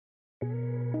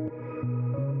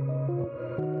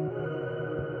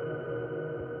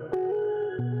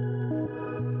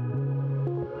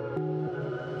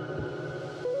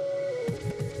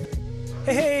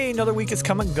another week has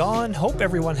come and gone. Hope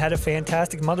everyone had a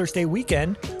fantastic Mother's Day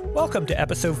weekend. Welcome to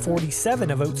episode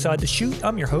 47 of Outside The Chute.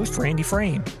 I'm your host, Randy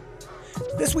Frame.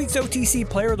 This week's OTC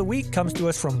Player of the Week comes to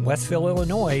us from Westville,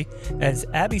 Illinois, as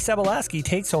Abby Sabalaski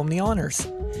takes home the honors.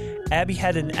 Abby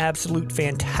had an absolute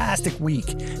fantastic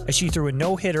week as she threw a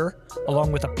no-hitter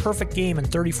along with a perfect game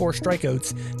and 34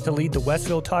 strikeouts to lead the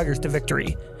Westville Tigers to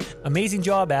victory. Amazing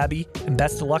job, Abby, and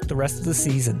best of luck the rest of the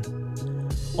season.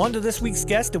 On to this week's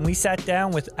guest, and we sat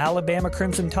down with Alabama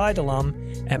Crimson Tide alum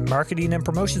and marketing and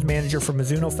promotions manager for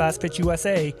Mizuno Fastpitch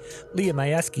USA, Leah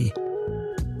Majeski.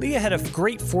 Leah had a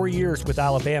great 4 years with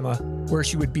Alabama, where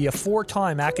she would be a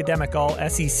four-time academic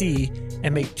All-SEC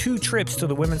and make 2 trips to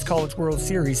the Women's College World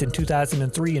Series in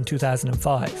 2003 and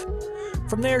 2005.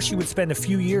 From there, she would spend a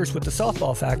few years with the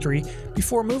softball factory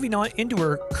before moving on into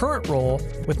her current role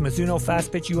with Mizuno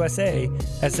Fastpitch USA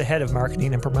as the head of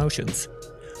marketing and promotions.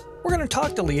 We're going to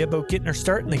talk to Leah about getting her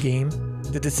start in the game,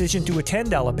 the decision to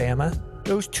attend Alabama,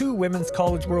 those 2 Women's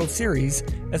College World Series,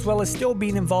 as well as still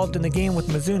being involved in the game with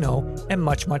Mizuno, and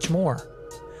much, much more.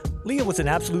 Leah was an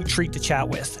absolute treat to chat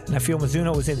with, and I feel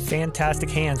Mizuno was in fantastic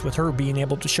hands with her being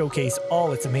able to showcase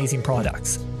all its amazing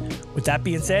products. With that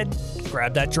being said,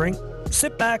 grab that drink,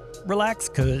 sit back, relax,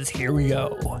 cause here we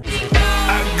go.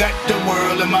 I got the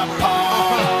world in my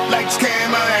palm, lights,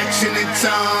 camera, action, it's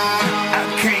on. I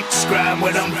can't describe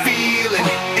what I'm feeling,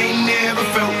 ain't never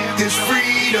felt this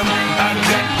freedom. I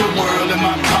got the world in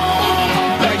my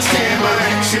palm, lights, camera,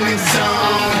 action, it's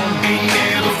on. Ain't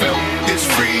never felt this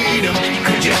freedom.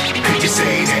 Could you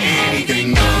say that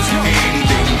anything goes,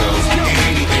 anything goes,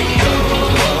 anything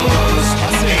goes,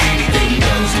 anything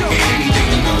goes,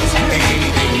 anything goes,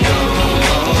 anything goes.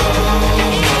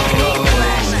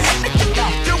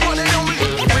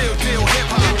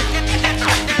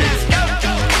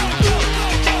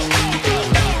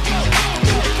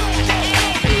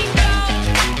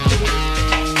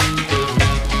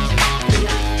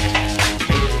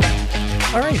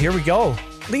 All right, here we go.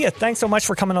 Leah, thanks so much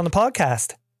for coming on the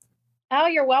podcast. Oh,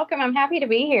 you're welcome. I'm happy to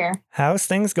be here. How's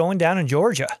things going down in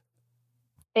Georgia?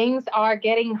 Things are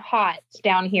getting hot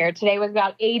down here. Today was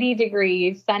about 80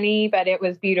 degrees, sunny, but it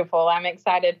was beautiful. I'm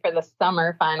excited for the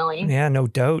summer finally. Yeah, no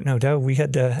doubt, no doubt. We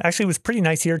had actually, it was pretty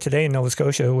nice here today in Nova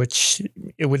Scotia, which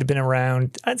it would have been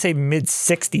around, I'd say mid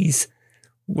 60s,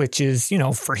 which is,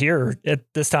 for here at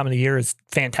this time of the year is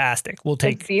fantastic.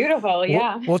 It's beautiful,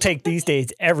 yeah. We'll take these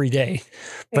days every day.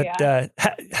 But Yeah.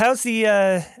 How's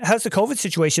the COVID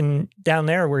situation down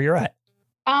there where you're at?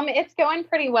 It's going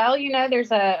pretty well.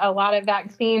 There's a lot of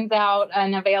vaccines out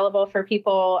and available for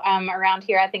people around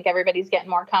here. I think everybody's getting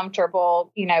more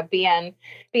comfortable, being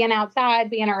outside,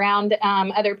 being around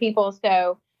other people.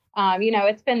 So,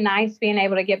 it's been nice being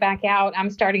able to get back out. I'm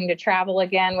starting to travel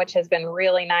again, which has been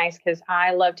really nice because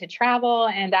I love to travel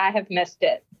and I have missed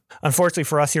it. Unfortunately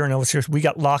for us here in Nova Scotia, we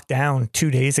got locked down 2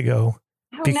 days ago.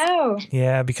 Oh, no.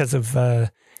 Yeah, because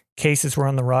of cases were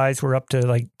on the rise. We're up to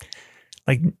like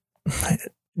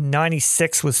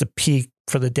 96 was the peak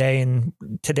for the day, and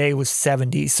today was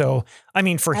 70. So, I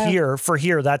mean, for here,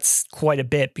 that's quite a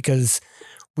bit because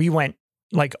we went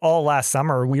like all last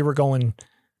summer. We were going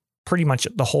pretty much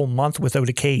the whole month without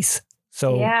a case.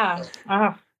 So, yeah.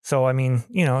 Oh. So, I mean,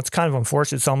 it's kind of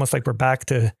unfortunate. It's almost like we're back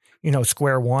to,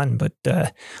 square one, but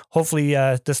hopefully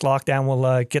this lockdown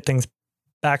will get things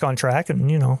back on track and,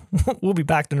 we'll be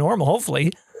back to normal,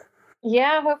 hopefully.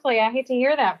 Yeah, hopefully. I hate to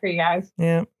hear that for you guys.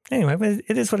 Yeah. Anyway, but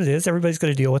it is what it is. Everybody's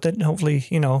going to deal with it. And hopefully,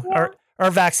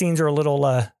 our vaccines are a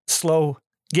little slow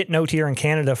getting out here in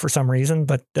Canada for some reason,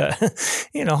 but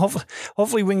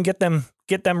hopefully we can get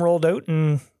them rolled out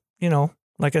and,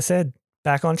 like I said,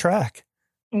 back on track.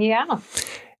 Yeah.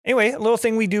 Anyway, a little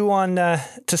thing we do on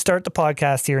to start the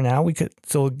podcast here now.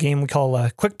 It's a game we call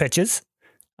Quick Pitches.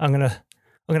 I'm gonna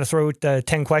throw out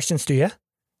 10 questions to you.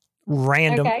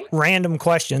 Random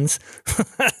questions.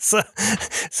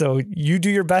 so you do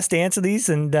your best to answer these,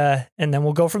 and then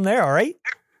we'll go from there. All right.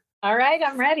 All right,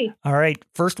 I'm ready. All right.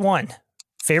 First one.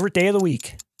 Favorite day of the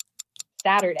week.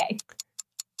 Saturday.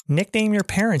 Nickname your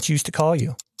parents used to call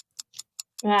you.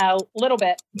 A little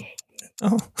bit.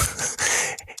 Oh.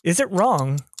 Is it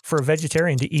wrong for a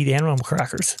vegetarian to eat animal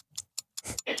crackers?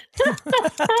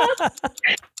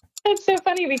 That's so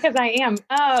funny because I am.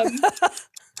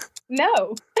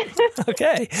 No.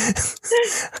 Okay.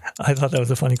 I thought that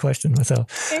was a funny question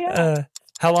myself. Yeah.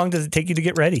 How long does it take you to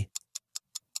get ready?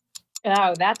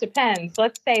 Oh, that depends.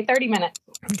 Let's say 30 minutes.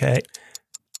 Okay.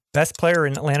 Best player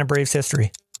in Atlanta Braves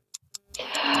history?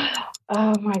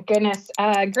 Oh, my goodness.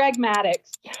 Greg Maddux.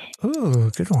 Ooh,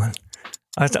 good one.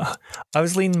 I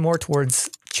was leaning more towards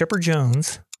Chipper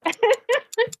Jones.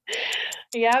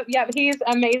 Yep. He's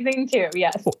amazing too.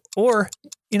 Yes. Or,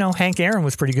 Hank Aaron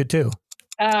was pretty good too.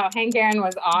 Oh, Hank Aaron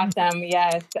was awesome.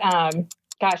 Yes.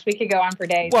 Gosh, we could go on for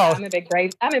days. Well, I'm a big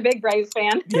Braves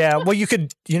fan. Yeah. Well, you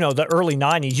could, the early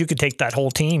 90s, you could take that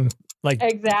whole team.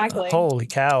 Exactly. Holy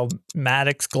cow.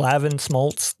 Maddox, Glavine,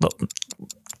 Smoltz.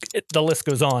 The list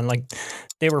goes on.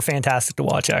 They were fantastic to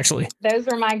watch, actually. Those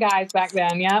were my guys back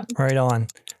then. Yep. Right on.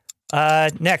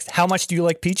 Next, how much do you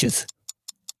like peaches?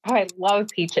 Oh, I love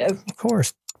peaches. Of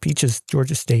course. Peaches,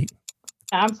 Georgia State.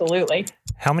 Absolutely.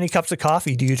 How many cups of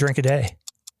coffee do you drink a day?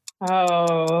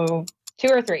 Oh, 2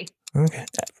 or 3. Okay.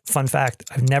 Fun fact,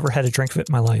 I've never had a drink of it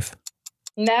in my life.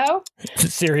 No?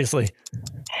 Seriously.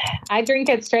 I drink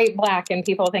it straight black and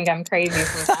people think I'm crazy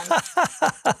sometimes.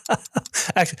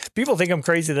 Actually, people think I'm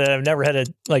crazy that I've never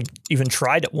had even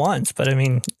tried it once, but I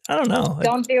mean, I don't know.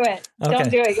 Don't do it. Okay. Don't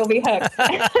do it. You'll be hooked.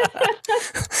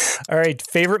 All right.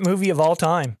 Favorite movie of all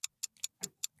time?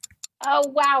 Oh,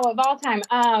 wow. Of all time.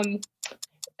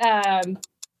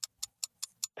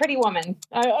 Pretty Woman.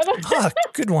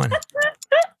 Good one.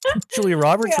 Julia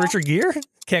Roberts, yeah. Richard Gere.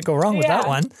 Can't go wrong with that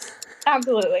one.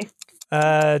 Absolutely.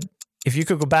 If you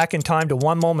could go back in time to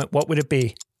one moment, what would it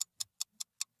be?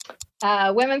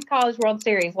 Women's College World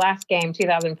Series, last game,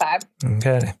 2005.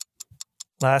 Okay.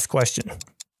 Last question.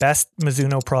 Best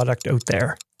Mizuno product out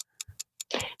there?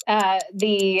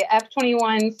 The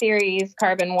F21 series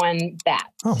Carbon 1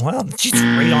 bat. Oh, wow. She's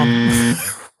right on.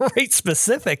 Right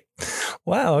specific.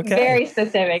 Wow. Okay. Very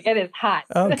specific. It is hot.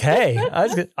 Okay.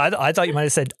 I thought you might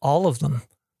have said all of them.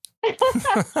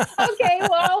 Okay,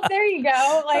 well, there you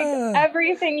go.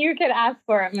 Everything you could ask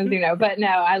for at Mizuno. But no,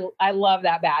 I love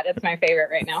that bat. It's my favorite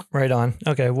right now. Right on.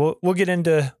 Okay, we'll get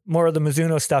into more of the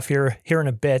Mizuno stuff here in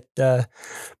a bit.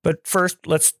 But first,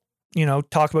 let's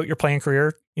talk about your playing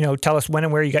career. Tell us when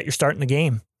and where you got your start in the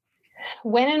game.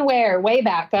 When and where? Way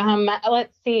back.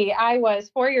 Let's see. I was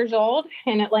 4 years old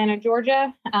in Atlanta,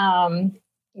 Georgia.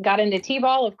 Got into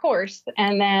T-ball, of course.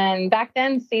 And then back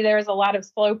then, there was a lot of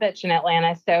slow pitch in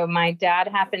Atlanta. So my dad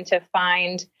happened to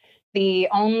find the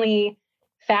only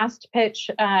fast pitch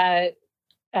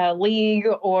league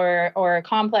or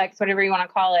complex, whatever you want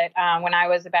to call it, when I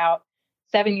was about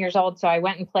 7 years old. So I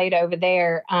went and played over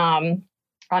there on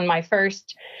my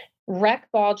first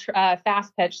rec ball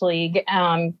fast pitch league.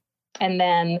 And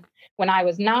then when I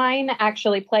was 9,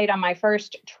 actually played on my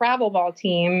first travel ball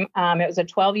team. It was a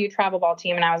 12U travel ball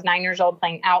team, and I was 9 years old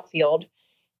playing outfield.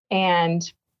 And,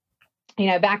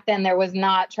 back then there was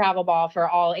not travel ball for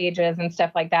all ages and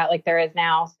stuff like that, like there is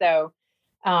now. So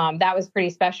that was pretty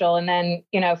special. And then,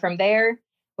 from there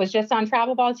was just on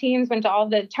travel ball teams, went to all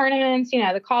the tournaments,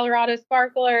 the Colorado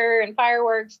Sparkler and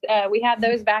fireworks. We had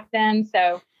those back then.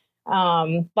 So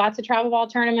lots of travel ball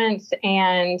tournaments,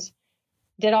 and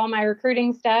did all my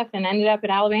recruiting stuff and ended up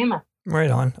at Alabama. Right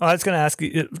on. I was going to ask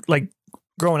you,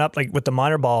 growing up, with the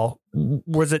minor ball,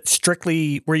 were you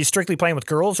strictly playing with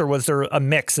girls, or was there a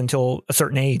mix until a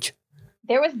certain age?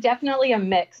 There was definitely a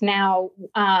mix. Now,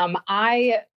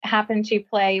 I happened to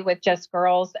play with just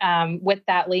girls. With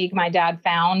that league my dad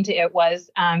found, it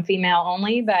was female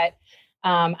only, but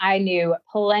I knew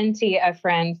plenty of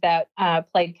friends that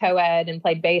played co-ed and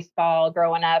played baseball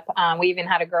growing up. We even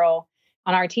had a girl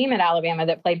on our team at Alabama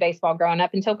that played baseball growing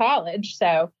up until college.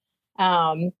 So,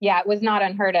 it was not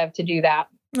unheard of to do that.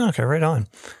 Okay, right on.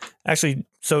 Actually,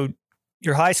 so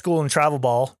your high school and travel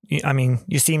ball,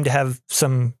 you seem to have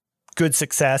some good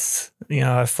success.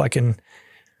 If I can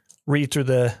read through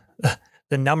the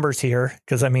numbers here,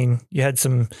 because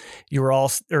you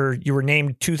were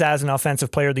named 2000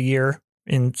 Offensive Player of the Year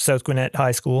in South Gwinnett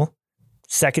High School,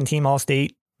 second team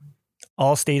All-State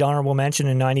honorable mention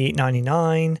in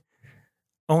 98-99.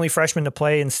 Only freshman to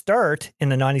play and start in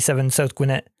the 97 South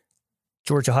Gwinnett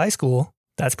Georgia High School.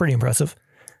 That's pretty impressive.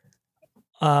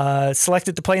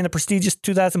 Selected to play in the prestigious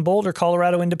 2000 Boulder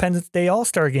Colorado Independence Day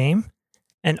All-Star Game,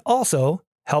 and also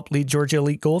helped lead Georgia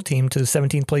Elite Gold Team to the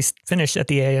 17th place finish at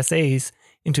the ASAs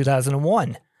in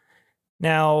 2001.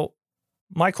 Now,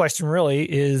 my question really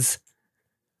is,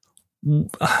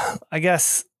 I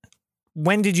guess,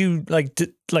 when did you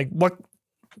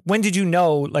when did you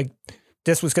know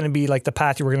this was going to be the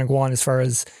path you were going to go on, as far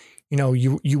as,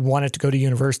 you wanted to go to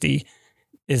university?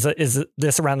 Is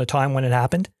this around the time when it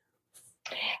happened?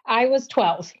 I was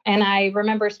 12, and I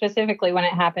remember specifically when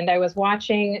it happened. I was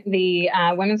watching the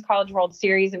Women's College World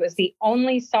Series. It was the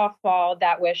only softball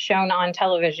that was shown on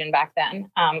television back then.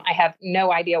 I have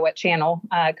no idea what channel.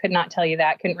 Could not tell you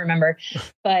that. Couldn't remember.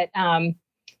 But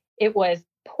it was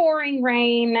pouring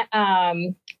rain.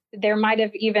 There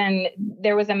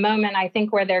was a moment, I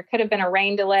think, where there could have been a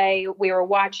rain delay. We were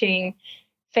watching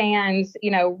fans,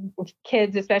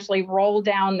 kids especially roll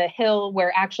down the hill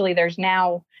where actually there's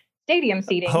now stadium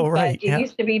seating. Oh, right. But it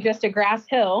used to be just a grass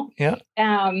hill. Yeah.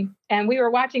 And we were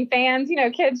watching fans,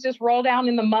 kids just roll down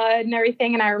in the mud and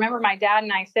everything. And I remember my dad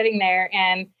and I sitting there,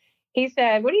 and he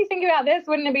said, "What do you think about this?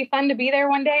 Wouldn't it be fun to be there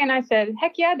one day?" And I said,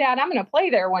 "Heck yeah, Dad, I'm going to play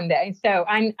there one day." So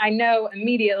I know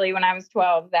immediately when I was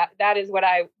 12, that is what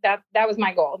that was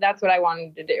my goal. That's what I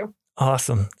wanted to do.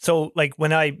 Awesome. So like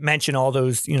when I mention all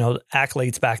those,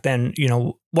 accolades back then,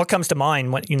 what comes to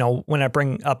mind when I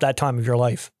bring up that time of your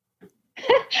life?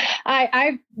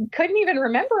 I couldn't even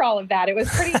remember all of that. It was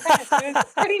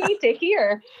pretty neat to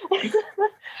hear.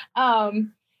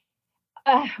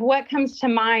 What comes to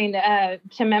mind,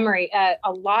 to memory?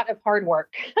 A lot of hard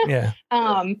work. Yeah.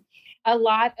 A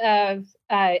lot of,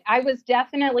 I was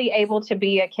definitely able to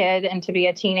be a kid and to be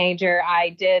a teenager. I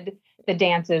did the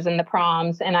dances and the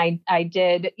proms, and I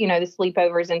did, the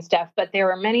sleepovers and stuff. But there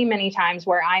were many, many times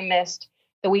where I missed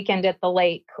the weekend at the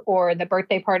lake or the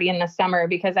birthday party in the summer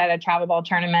because I had a travel ball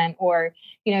tournament or,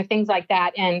 things like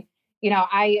that. And,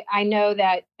 I know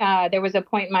that there was a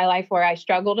point in my life where I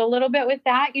struggled a little bit with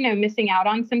that, missing out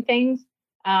on some things.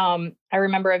 I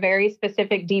remember a very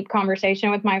specific, deep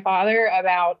conversation with my father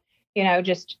about,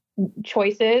 just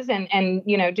choices and,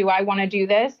 do I want to do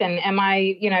this? And am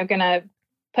I, going to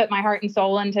put my heart and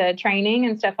soul into training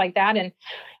and stuff like that? And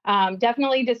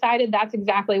definitely decided that's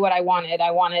exactly what I wanted.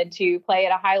 I wanted to play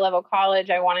at a high level college.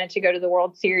 I wanted to go to the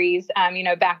World Series.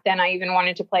 Back then I even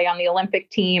wanted to play on the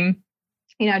Olympic team,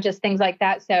 just things like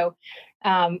that. So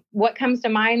what comes to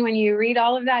mind when you read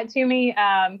all of that to me?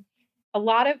 A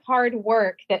lot of hard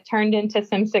work that turned into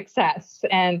some success.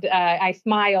 And I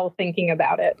smile thinking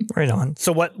about it. Right on.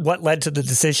 So what led to the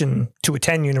decision to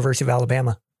attend University of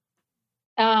Alabama?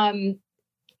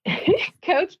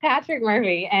 Coach Patrick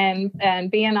Murphy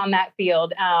and being on that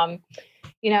field.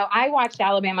 I watched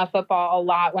Alabama football a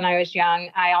lot when I was young.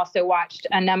 I also watched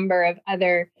a number of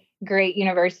other great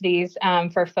universities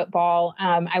for football.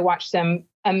 I watched some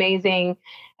amazing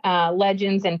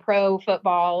legends in pro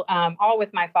football, all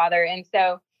with my father. And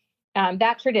so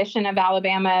that tradition of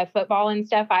Alabama football and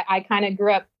stuff, I kind of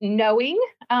grew up knowing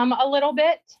a little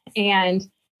bit and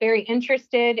very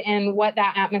interested in what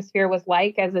that atmosphere was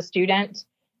like as a student.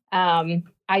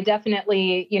 I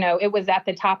definitely, it was at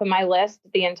the top of my list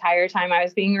the entire time I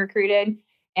was being recruited.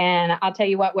 And I'll tell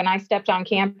you what, when I stepped on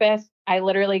campus, I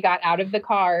literally got out of the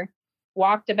car,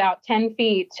 walked about 10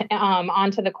 feet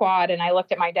onto the quad, and I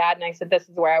looked at my dad and I said, "This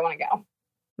is where I want to go."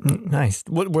 Nice.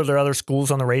 Were there other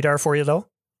schools on the radar for you, though?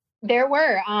 There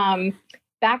were.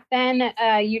 Back then,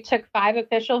 you took 5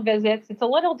 official visits. It's a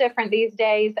little different these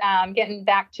days, getting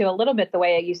back to a little bit the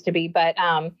way it used to be, but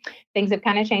things have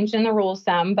kind of changed in the rules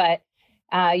some. But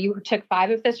you took 5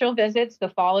 official visits the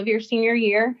fall of your senior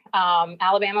year.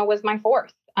 Alabama was my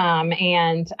 4th.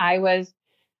 And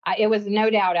it was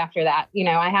no doubt after that.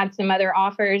 I had some other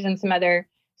offers and some other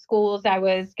schools I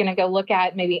was going to go look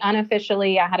at maybe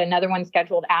unofficially. I had another one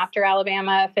scheduled after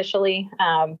Alabama officially,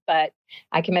 but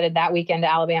I committed that weekend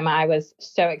to Alabama. I was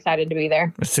so excited to be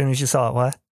there. As soon as you saw it,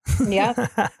 what?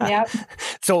 Yeah.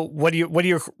 So what do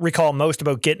you recall most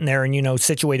about getting there and,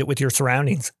 situated with your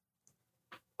surroundings?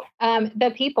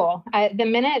 The people, the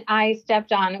minute I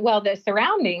stepped on, the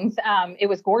surroundings, it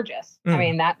was gorgeous. I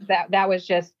mean, that was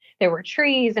just, there were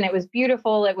trees and it was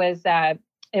beautiful. It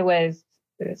was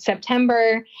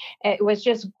September. It was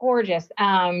just gorgeous.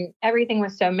 Everything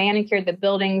was so manicured. The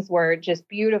buildings were just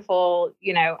beautiful.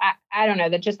 I don't know,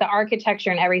 just the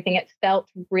architecture and everything, it felt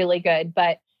really good.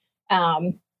 But,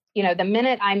 the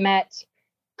minute I met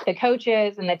the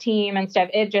coaches and the team and stuff,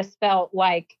 it just felt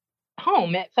like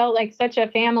home. It felt like such a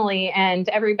family and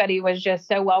everybody was just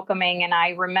so welcoming. And I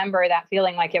remember that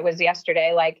feeling like it was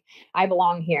yesterday, like I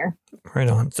belong here. Right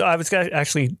on. So I was going to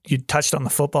actually, you touched on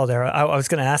the football there. I was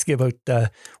going to ask you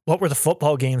about what were the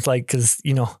football games like? Because,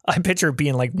 I picture it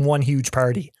being like one huge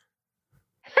party.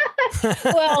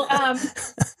 Well,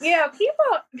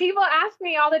 people ask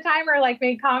me all the time or like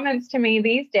make comments to me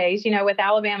these days, with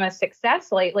Alabama's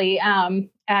success lately.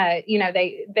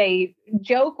 They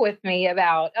joke with me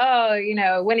about,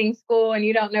 winning school and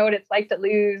you don't know what it's like to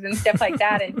lose and stuff like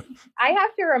that. And I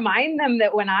have to remind them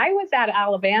that when I was at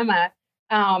Alabama,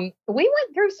 we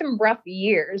went through some rough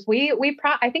years.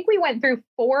 I think we went through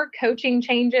 4 coaching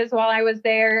changes while I was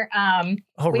there.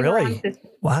 Really?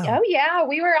 Wow. Oh yeah.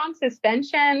 We were on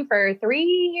suspension for 3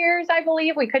 years, I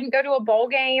believe. We couldn't go to a bowl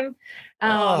game.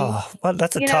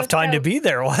 That's a tough time to be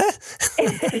there. What?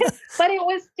 But it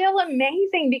was still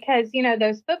amazing because,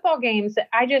 those football games,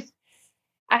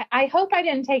 I hope I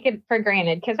didn't take it for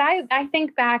granted, because I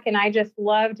think back and I just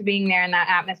loved being there in that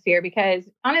atmosphere, because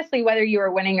honestly, whether you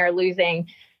are winning or losing,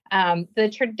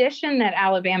 the tradition that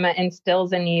Alabama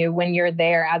instills in you when you're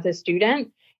there as a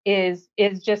student is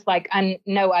just like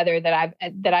no other that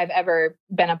I've ever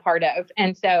been a part of.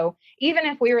 And so even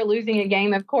if we were losing a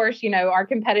game, of course, our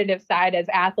competitive side as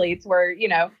athletes were,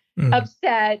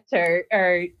 upset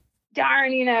or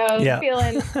darn,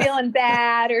 feeling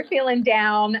bad or feeling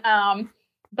down.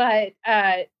 But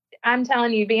I'm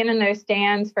telling you, being in those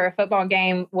stands for a football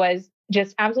game was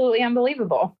just absolutely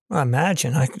unbelievable. I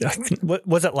imagine.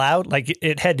 Was it loud? Like,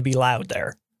 it had to be loud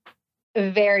there.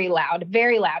 Very loud,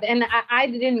 very loud. And I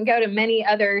didn't go to many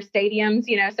other stadiums,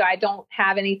 so I don't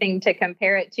have anything to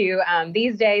compare it to.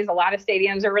 These days, a lot of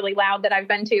stadiums are really loud that I've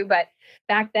been to, but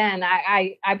back then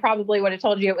I probably would have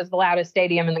told you it was the loudest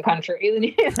stadium in the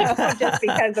country, just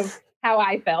because of how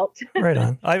I felt. Right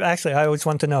on. I always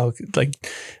want to know, like,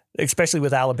 especially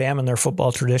with Alabama and their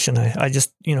football tradition, I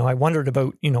just, I wondered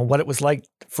about, what it was like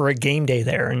for a game day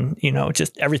there, and,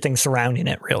 just everything surrounding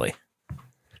it, really.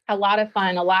 A lot of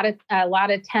fun, a lot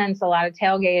of tents, a lot of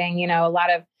tailgating, a lot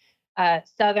of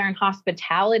Southern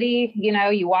hospitality.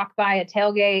 You walk by a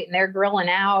tailgate and they're grilling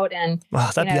out, and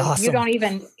wow, that'd be awesome. You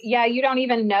don't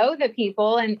even know the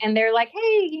people, and they're like,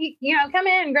 hey, come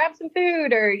in, grab some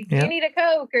food, or do you need a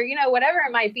Coke, or whatever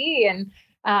it might be. And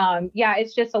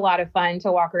it's just a lot of fun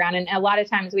to walk around. And a lot of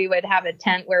times we would have a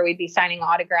tent where we'd be signing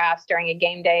autographs during a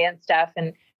game day and stuff,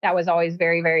 and that was always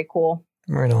very, very cool.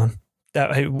 Right on.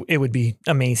 It would be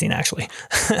amazing, actually.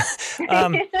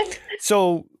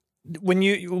 So when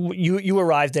you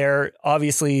arrived there,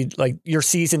 obviously, like, your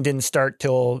season didn't start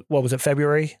till, what was it,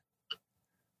 February?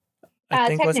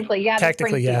 Technically, yeah.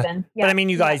 Technically, yeah. Season. But I mean,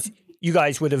 you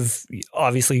guys would have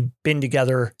obviously been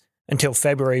together until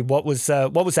February. What was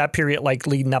that period like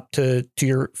leading up to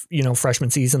your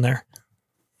freshman season there?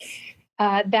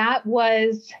 That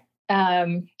was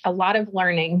a lot of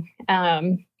learning.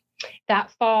 That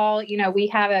fall, we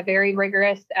have a very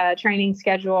rigorous training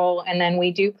schedule, and then we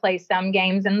do play some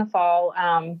games in the fall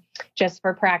just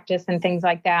for practice and things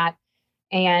like that.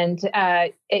 And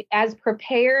as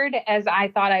prepared as I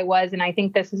thought I was, and I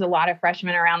think this is a lot of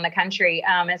freshmen around the country,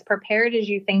 as prepared as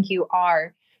you think you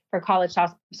are for college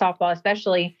softball,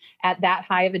 especially at that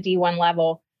high of a D1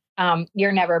 level,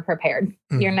 you're never prepared.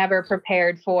 Mm-hmm. You're never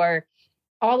prepared for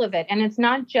all of it. And it's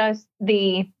not just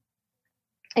the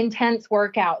intense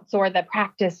workouts or the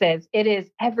practices. It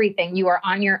is everything. You are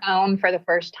on your own for the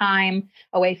first time,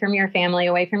 away from your family,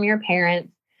 away from your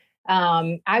parents.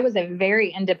 I was a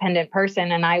very independent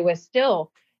person, and I was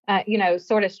still,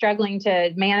 sort of struggling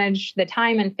to manage the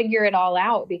time and figure it all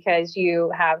out, because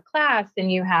you have class and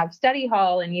you have study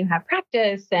hall and you have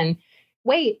practice and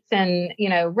weights and,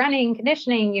 running,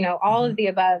 conditioning, all of the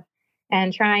above.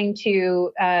 And trying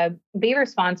to be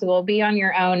responsible, be on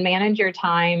your own, manage your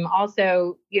time,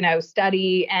 also,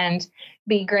 study and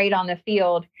be great on the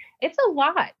field. It's a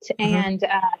lot. Mm-hmm. And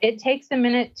it takes a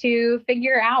minute to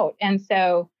figure out. And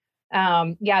so,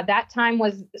 that time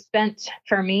was spent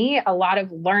for me, a lot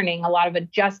of learning, a lot of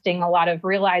adjusting, a lot of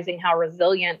realizing how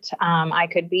resilient I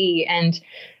could be. And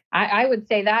I would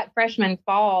say that freshman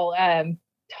fall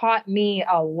taught me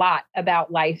a lot about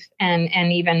life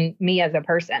and even me as a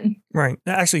person. Right.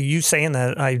 Actually, you saying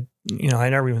that, I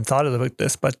never even thought about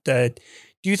this, but do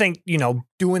you think,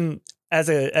 doing as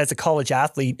a college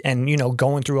athlete and,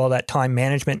 going through all that time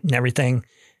management and everything,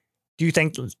 do you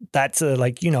think that's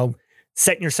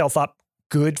setting yourself up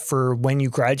good for when you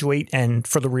graduate and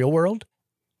for the real world?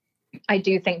 I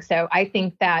do think so. I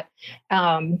think that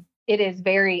it is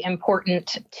very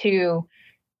important to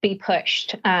be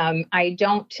pushed. I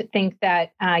don't think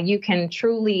that you can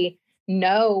truly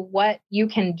know what you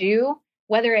can do,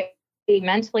 whether it be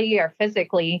mentally or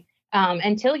physically,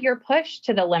 until you're pushed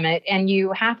to the limit, and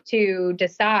you have to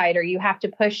decide, or you have to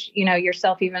push,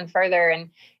 yourself even further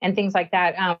and things like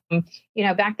that.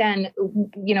 Back then,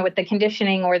 with the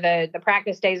conditioning or the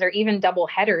practice days, or even double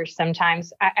headers,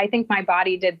 sometimes I think my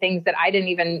body did things that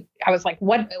I was like,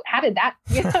 what, how did that,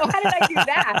 how did I do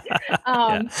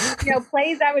that?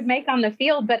 Plays I would make on the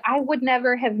field, but I would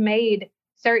never have made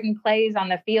certain plays on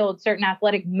the field, certain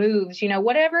athletic moves,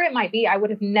 whatever it might be. I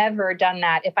would have never done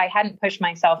that if I hadn't pushed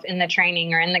myself in the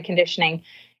training or in the conditioning.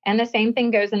 And the same thing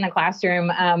goes in the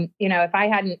classroom. If I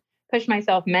hadn't pushed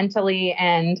myself mentally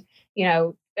and,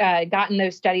 gotten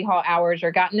those study hall hours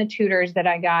or gotten the tutors that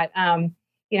I got,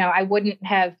 I wouldn't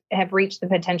have reached the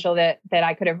potential that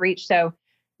I could have reached. So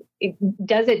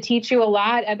does it teach you a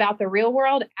lot about the real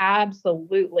world?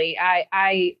 Absolutely.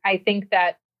 I think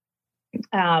that,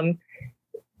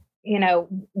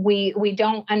 we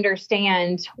don't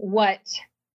understand what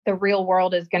the real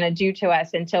world is going to do to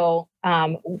us until,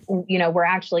 we're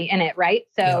actually in it. Right.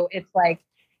 So it's like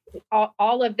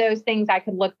all of those things I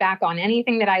could look back on.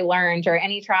 Anything that I learned or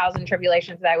any trials and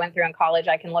tribulations that I went through in college,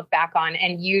 I can look back on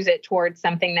and use it towards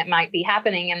something that might be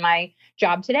happening in my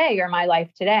job today or my life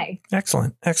today.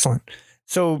 Excellent. Excellent.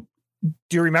 So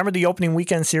do you remember the opening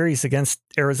weekend series against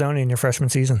Arizona in your freshman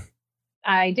season?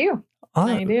 I do.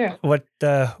 I do. What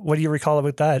do you recall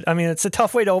about that? I mean, it's a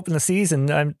tough way to open the season.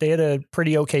 They had a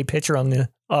pretty okay pitcher on the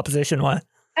opposition one.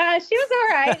 She was all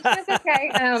right. She was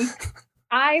okay.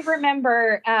 I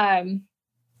remember, I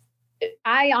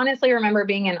honestly remember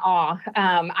being in awe.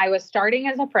 I was starting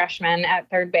as a freshman at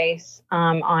third base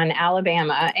on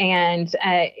Alabama, and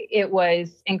it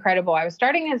was incredible. I was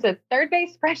starting as a third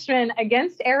base freshman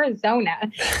against Arizona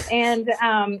and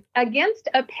against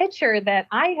a pitcher that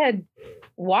I had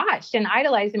watched and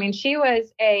idolized. I mean, she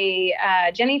was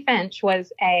Jenny Finch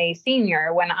was a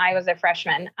senior when I was a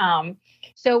freshman.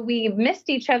 So we missed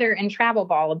each other in travel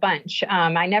ball a bunch.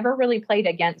 I never really played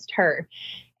against her.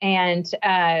 And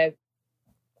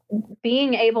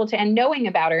being able to, and knowing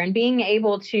about her and being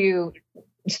able to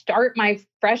start my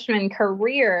freshman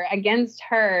career against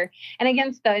her and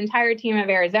against the entire team of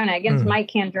Arizona, against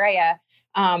Mike Candrea,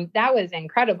 that was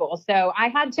incredible. So I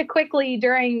had to quickly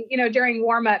during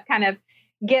warm up kind of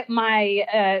get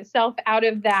my self out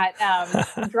of that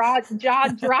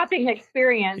jaw-dropping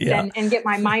experience and get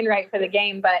my mind right for the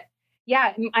game. But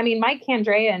yeah, I mean, Mike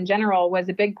Candrea in general was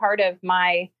a big part of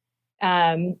my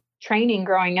training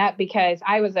growing up because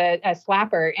I was a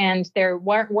slapper and there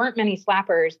weren't many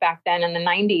slappers back then in the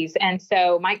 90s. And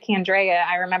so Mike Candrea,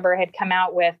 I remember, had come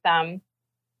out with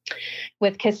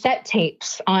cassette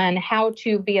tapes on how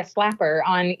to be a slapper,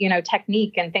 on,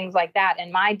 technique and things like that.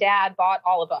 And my dad bought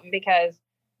all of them because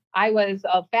I was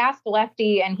a fast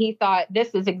lefty and he thought,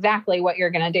 this is exactly what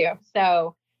you're going to do.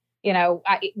 So,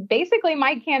 basically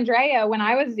Mike Candrea, when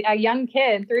I was a young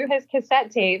kid, through his cassette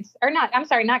tapes, not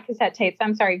cassette tapes.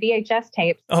 I'm sorry, VHS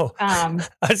tapes. Oh, I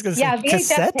was going to say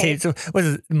cassette tapes.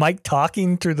 Was it Mike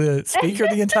talking through the speaker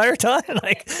the entire time?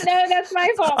 No, that's my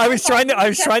fault. I was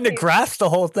trying to grasp the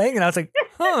whole thing, and I was like,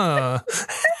 how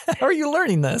are you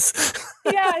learning this?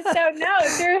 Yeah, so no,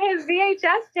 through his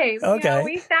VHS tapes. Okay.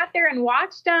 We sat there and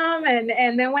watched them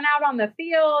and then went out on the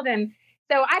field. And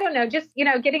so I don't know, just,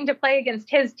 getting to play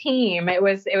against his team, it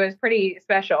was pretty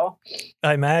special.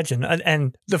 I imagine.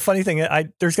 And the funny thing,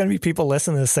 there's going to be people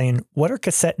listening to this saying, what are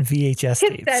cassette and VHS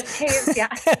tapes? Cassette tapes, yeah.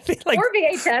 Like, or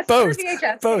VHS. Both, or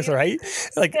VHS both, tapes. right?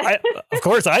 Like, of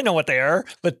course, I know what they are,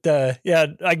 but I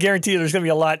guarantee you there's going to be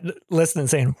a lot listening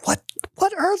saying, what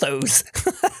are those?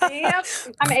 Yep.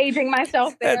 I'm aging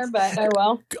myself there, but oh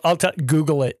well. I'll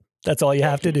Google it. That's all you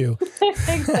have to do.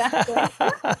 Exactly.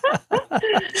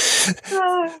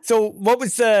 So what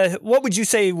would you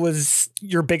say was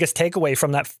your biggest takeaway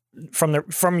from that,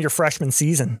 from your freshman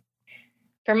season?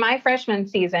 From my freshman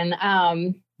season,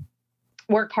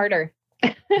 work harder.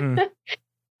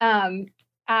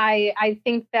 I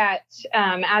think that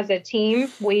as a team,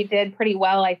 we did pretty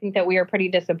well. I think that we were pretty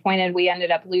disappointed. We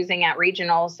ended up losing at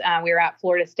regionals. We were at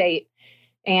Florida State.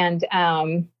 And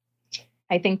I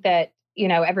think that,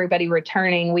 everybody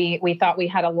returning, we thought we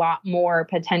had a lot more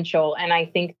potential. And I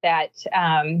think that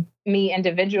me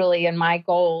individually and my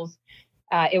goals,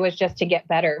 it was just to get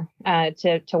better,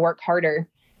 to work harder.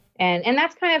 And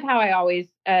that's kind of how I always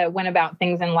went about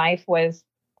things in life, was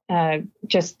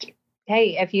just,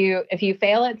 hey, if you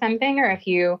fail at something, or if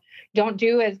you don't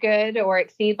do as good or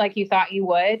exceed like you thought you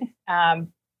would,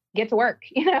 get to work,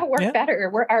 work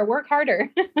better, or work harder.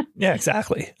 Yeah,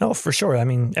 exactly. No, for sure. I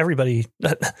mean, everybody,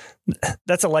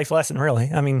 that's a life lesson,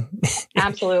 really. I mean,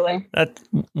 absolutely. That's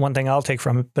one thing I'll take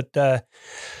from it. But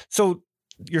so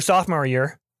your sophomore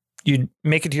year, you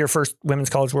make it to your first Women's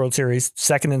College World Series,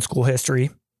 second in school history,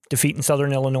 defeating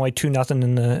Southern Illinois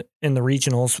 2-0 in the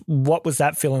regionals. What was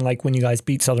that feeling like when you guys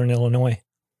beat Southern Illinois?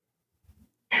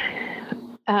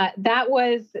 That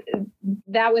was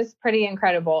pretty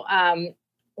incredible.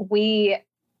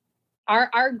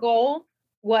 Our goal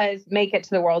was make it to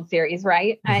the World Series,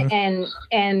 right? Mm-hmm.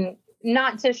 And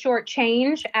not to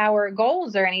shortchange our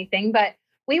goals or anything, but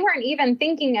we weren't even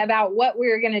thinking about what we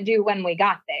were going to do when we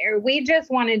got there. We just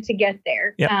wanted to get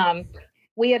there. Yep.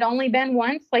 We had only been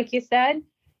once, like you said,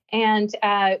 and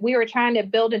we were trying to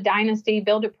build a dynasty,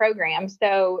 build a program.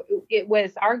 So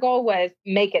our goal was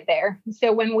make it there.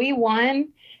 So when we won,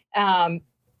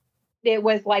 it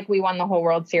was like we won the whole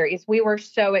World Series. We were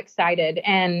so excited.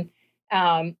 And,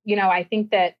 I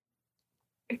think that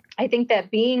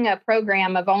being a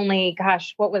program of only,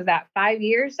 what was that, 5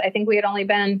 years? I think we had only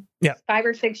been 5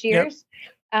 or 6 years.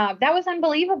 that was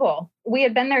unbelievable. We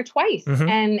had been there twice,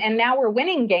 and now we're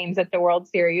winning games at the World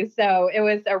Series. So it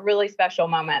was a really special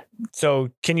moment. So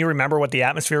can you remember what the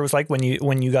atmosphere was like when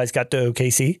you guys got to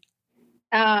OKC?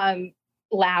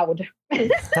 Loud.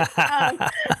 Being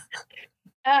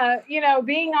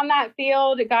on that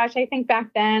field, gosh, I think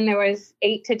back then there was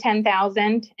 8,000 to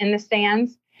 10,000 in the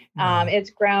stands. It's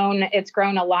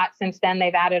grown a lot since then.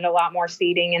 They've added a lot more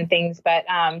seating and things, but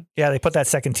they put that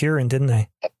second tier in, didn't they?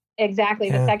 Exactly.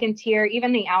 The second tier,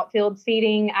 even the outfield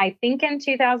seating. I think in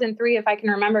 2003, if I can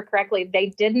remember correctly, they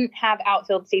didn't have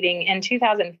outfield seating. In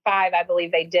 2005, I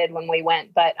believe they did when we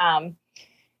went. But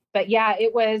yeah,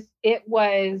 it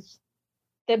was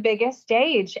the biggest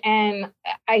stage. And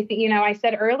I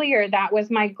said earlier, that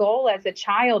was my goal as a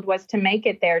child, was to make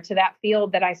it there to that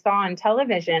field that I saw on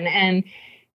television. And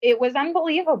it was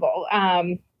unbelievable.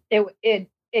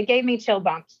 It gave me chill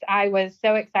bumps. I was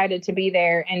so excited to be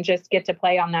there and just get to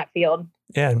play on that field.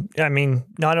 Yeah. I mean,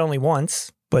 not only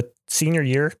once, but senior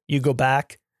year, you go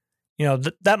back,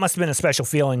 that must have been a special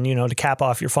feeling, to cap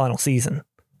off your final season.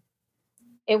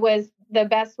 It was the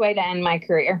best way to end my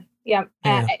career. Yep.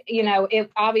 Yeah. It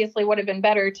obviously would have been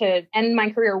better to end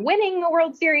my career winning the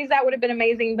World Series. That would have been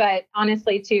amazing. But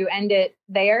honestly, to end it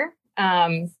there,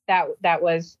 that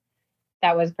was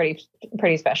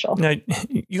pretty special. Now,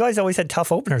 you guys always had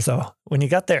tough openers, though, when you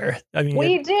got there. I mean,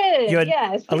 we did. You had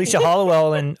yes. Alicia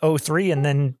Hollowell in 2003, and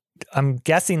then I'm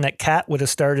guessing that Kat would have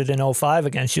started in 2005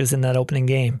 against you in that opening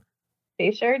game.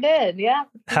 She sure did. Yeah.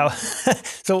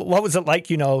 So what was it like,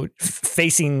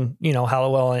 facing,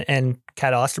 Hollowell and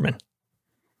Kat Osterman?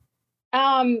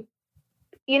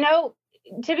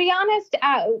 To be honest,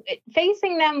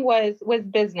 facing them was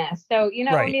business. So,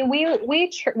 right. I mean,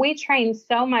 we train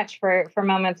so much for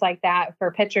moments like that,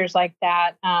 for pitchers like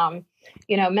that.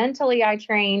 Mentally, I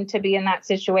trained to be in that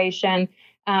situation.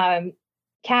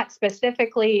 Kat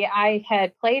specifically, I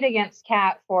had played against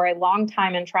Kat for a long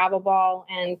time in travel ball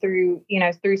and through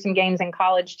some games in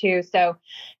college too. So,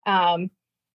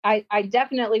 I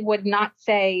definitely would not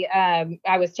say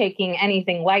I was taking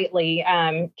anything lightly.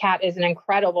 Kat is an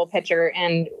incredible pitcher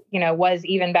and, was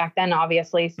even back then,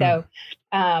 obviously. So,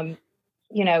 it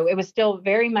was still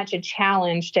very much a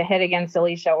challenge to hit against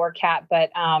Alicia or Kat.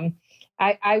 But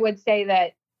I would say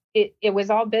that it was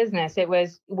all business.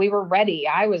 We were ready.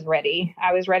 I was ready.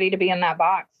 I was ready to be in that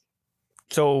box.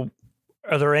 So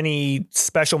are there any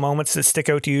special moments that stick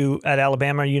out to you at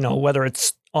Alabama, whether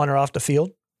it's on or off the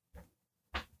field?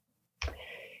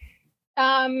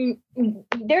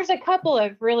 There's a couple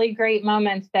of really great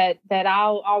moments that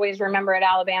I'll always remember at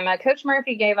Alabama. Coach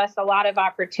Murphy gave us a lot of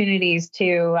opportunities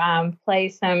to play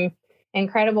some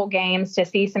incredible games, to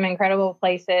see some incredible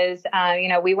places.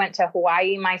 We went to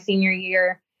Hawaii my senior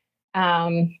year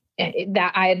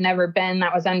that I had never been.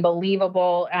 That was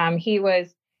unbelievable. He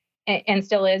was and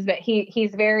still is, but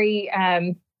he's very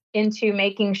into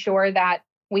making sure that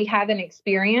we have an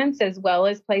experience as well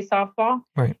as play softball.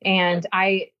 Right. And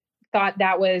I thought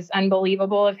that was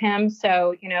unbelievable of him.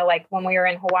 So, like when we were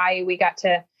in Hawaii, we got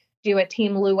to do a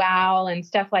team luau and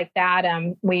stuff like that.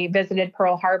 We visited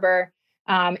Pearl Harbor.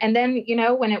 And then,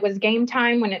 when it was game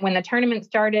time, when the tournament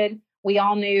started, we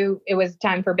all knew it was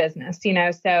time for business,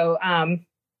 so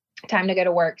time to go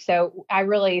to work. So I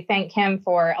really thank him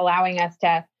for allowing us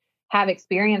to have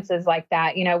experiences like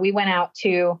that. We went out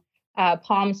to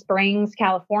Palm Springs,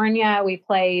 California. We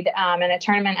played in a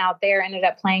tournament out there, ended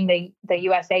up playing the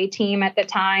USA team at the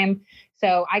time.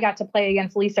 So I got to play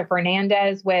against Lisa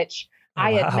Fernandez, which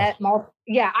I had met.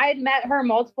 I had met her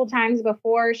multiple times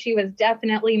before. She was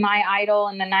definitely my idol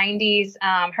in the 90s,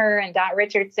 her and Dot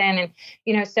Richardson.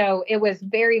 And, so it was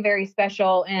very, very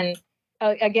special. And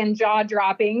again, jaw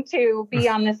dropping to be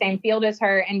on the same field as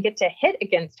her and get to hit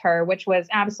against her, which was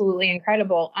absolutely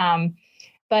incredible.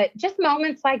 But just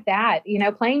moments like that,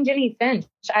 playing Jenny Finch,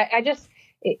 I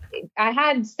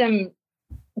had some,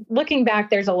 looking back,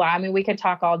 there's a lot. I mean, we could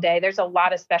talk all day. There's a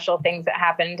lot of special things that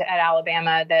happened at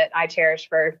Alabama that I cherish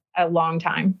for a long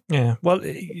time. Yeah. Well,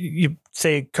 you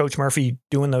say Coach Murphy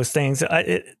doing those things.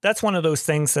 That's one of those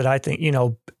things that I think,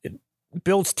 it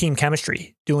builds team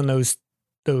chemistry, doing those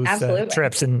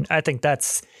trips. And I think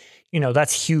that's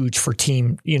huge for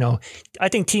team. I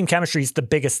think team chemistry is the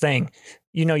biggest thing.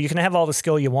 You can have all the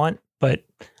skill you want, but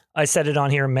I said it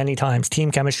on here many times.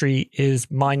 Team chemistry is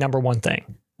my number one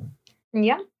thing.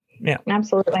 Yeah. Yeah.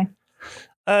 Absolutely.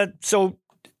 So,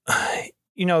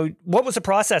 what was the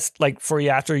process like for you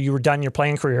after you were done your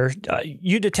playing career?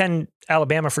 You'd attend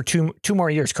Alabama for two more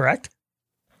years, correct?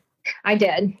 I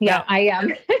did. Yeah,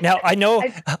 Now I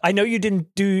know you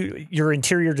didn't do your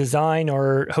interior design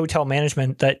or hotel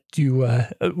management. That you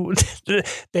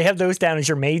they have those down as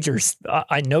your majors.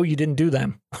 I know you didn't do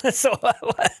them. So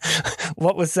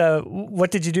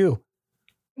what did you do?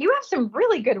 You have some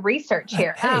really good research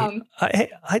here.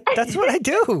 Hey, that's what I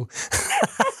do.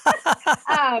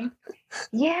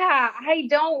 Yeah, I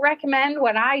don't recommend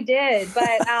what I did,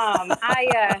 but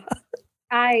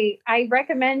I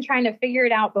recommend trying to figure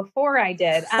it out before I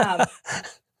did.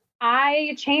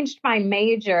 I changed my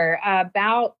major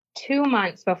about 2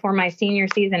 months before my senior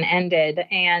season ended,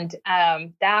 and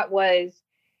that was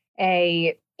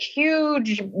a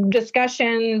huge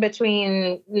discussion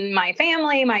between my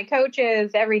family, my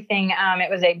coaches, everything. It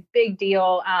was a big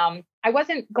deal. I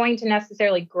wasn't going to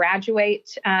necessarily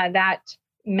graduate that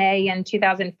May in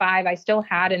 2005. I still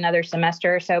had another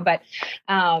semester or so, but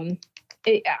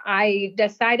I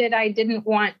decided I didn't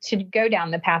want to go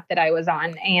down the path that I was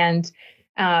on. And,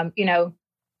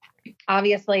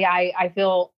 obviously I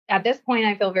feel at this point,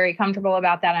 I feel very comfortable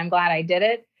about that. I'm glad I did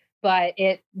it, but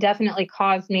it definitely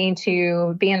caused me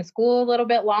to be in school a little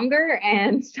bit longer.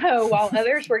 And so while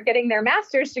others were getting their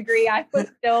master's degree, I was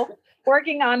still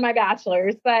working on my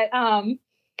bachelor's, but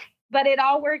it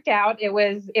all worked out. It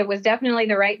was definitely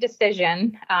the right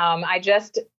decision. I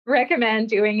just recommend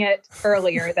doing it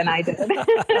earlier than I did.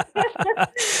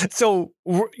 So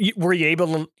were you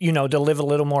able to, to live a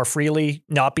little more freely,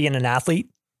 not being an athlete?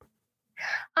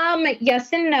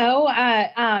 Yes and no.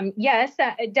 Yes,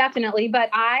 definitely. But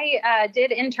I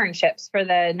did internships for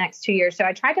the next 2 years. So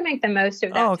I tried to make the most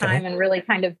of that time and really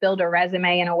kind of build a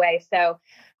resume in a way. So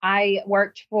I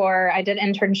did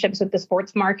internships with the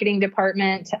sports marketing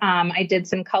department. I did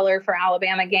some color for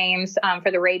Alabama games for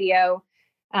the radio.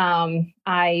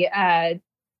 I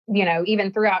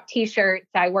even threw out T-shirts.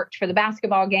 I worked for the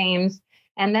basketball games.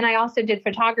 And then I also did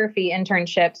photography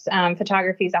internships.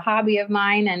 Photography is a hobby of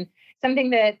mine and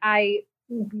something that I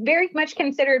very much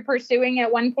considered pursuing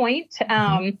at one point,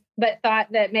 but thought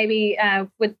that maybe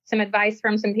with some advice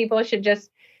from some people, I should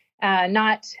just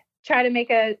not try to make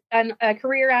a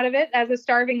career out of it as a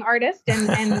starving artist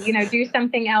and do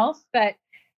something else. But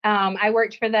I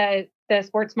worked for the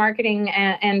sports marketing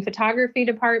and photography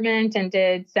department and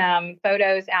did some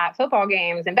photos at football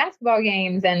games and basketball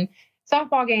games and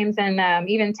softball games and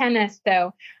even tennis.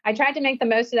 So I tried to make the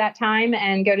most of that time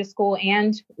and go to school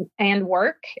and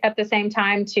work at the same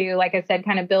time to, like I said,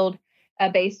 kind of build a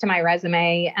base to my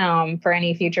resume for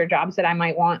any future jobs that I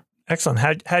might want.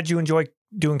 Excellent. How'd you enjoy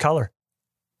doing color?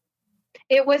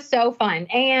 It was so fun.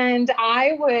 And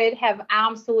I would have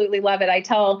absolutely loved it. I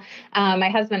tell my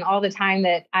husband all the time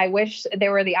that I wish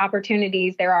there were the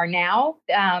opportunities there are now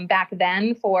back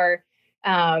then for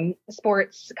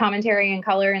sports commentary and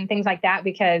color and things like that,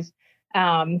 because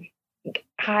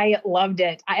I loved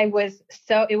it. It was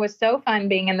so fun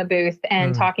being in the booth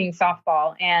and talking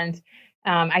softball. And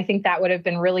I think that would have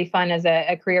been really fun as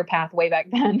a career path way back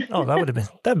then. Oh,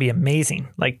 that'd be amazing.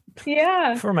 Like,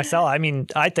 yeah, for myself, I mean,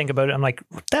 I think about it. I'm like,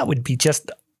 that would be just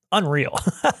unreal.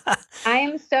 I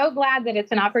am so glad that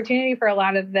it's an opportunity for a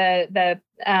lot of the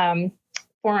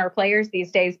former players these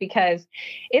days, because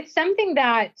it's something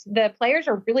that the players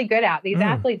are really good at. These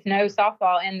athletes know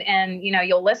softball and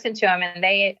you'll listen to them and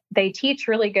they teach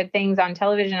really good things on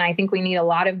television. I think we need a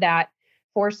lot of that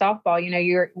for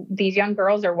softball. These young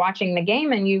girls are watching the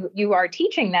game and you are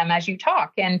teaching them as you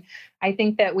talk. And I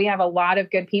think that we have a lot of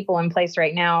good people in place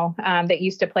right now that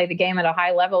used to play the game at a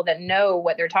high level that know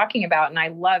what they're talking about. And I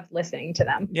love listening to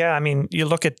them. Yeah. I mean, you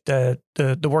look at the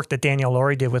work that Danielle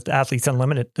Laurie did with Athletes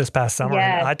Unlimited this past summer.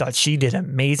 Yes. And I thought she did an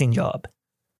amazing job.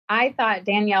 I thought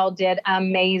Danielle did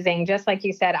amazing. Just like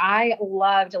you said, I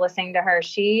loved listening to her.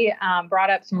 She brought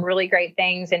up some really great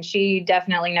things, and she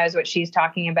definitely knows what she's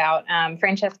talking about.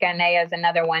 Francesca Anea is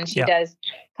another one. She does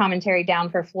commentary down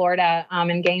for Florida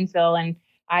in Gainesville, and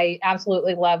I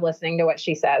absolutely love listening to what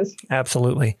she says.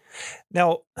 Absolutely.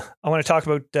 Now, I want to talk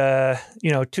about,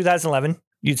 2011,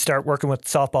 you'd start working with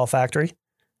Softball Factory.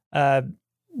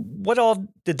 What all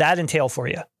did that entail for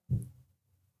you?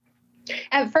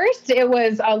 At first, it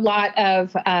was a lot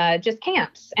of just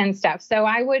camps and stuff. So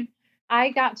I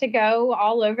got to go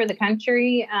all over the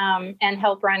country and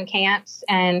help run camps.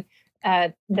 And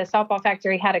the Softball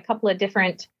Factory had a couple of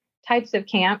different types of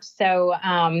camps. So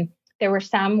there were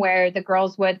some where the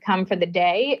girls would come for the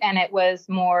day, and it was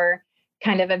more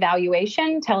kind of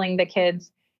evaluation, telling the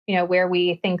kids, where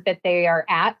we think that they are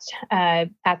at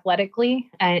athletically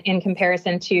in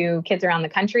comparison to kids around the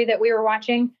country that we were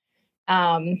watching.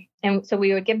 And so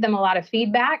we would give them a lot of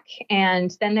feedback. And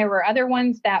then there were other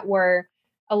ones that were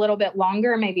a little bit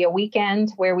longer, maybe a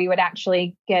weekend, where we would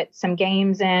actually get some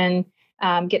games in,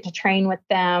 get to train with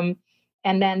them.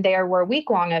 And then there were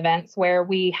week-long events where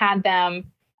we had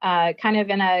them kind of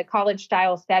in a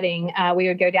college-style setting. We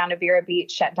would go down to Vero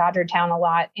Beach at Dodgertown a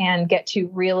lot and get to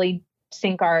really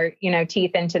sink our,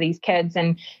 teeth into these kids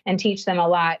and teach them a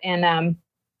lot. And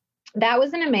that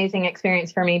was an amazing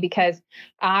experience for me because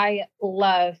I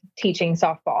love teaching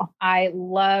softball. I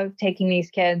love taking these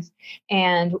kids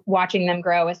and watching them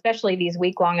grow, especially these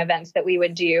week-long events that we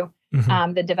would do,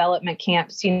 the development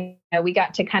camps. We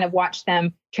got to kind of watch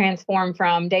them transform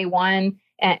from day one,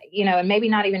 and maybe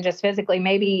not even just physically,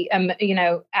 maybe,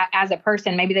 as a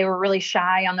person, maybe they were really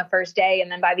shy on the first day.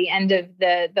 And then by the end of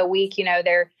the week,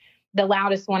 they're the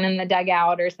loudest one in the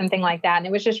dugout or something like that. And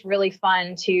it was just really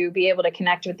fun to be able to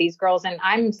connect with these girls. And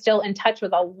I'm still in touch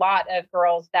with a lot of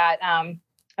girls that,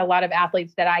 a lot of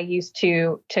athletes that I used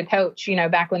to coach,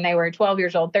 back when they were 12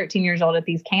 years old, 13 years old at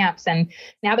these camps. And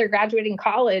now they're graduating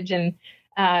college, and,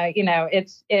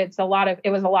 it was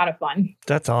a lot of fun.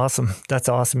 That's awesome. That's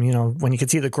awesome. When you can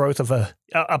see the growth of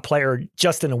a player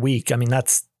just in a week, I mean,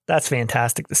 that's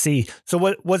fantastic to see.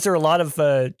 So was there a lot of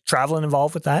traveling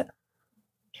involved with that?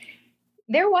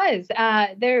 There was,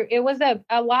 it was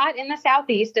a lot in the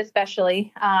Southeast,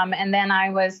 especially. And then I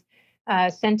was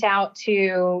sent out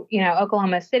to,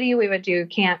 Oklahoma City. We would do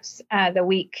camps the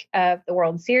week of the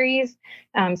World Series,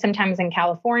 sometimes in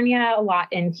California, a lot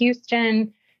in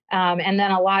Houston, and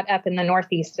then a lot up in the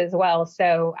Northeast as well.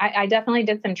 So I definitely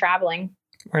did some traveling.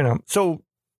 Right on. So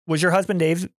was your husband,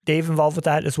 Dave involved with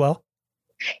that as well?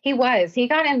 He was. He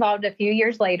got involved a few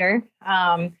years later.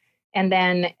 And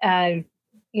then,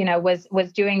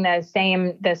 was doing the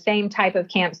same type of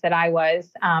camps that I was,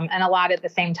 and a lot at the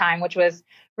same time, which was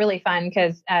really fun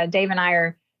because Dave and I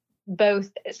are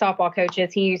both softball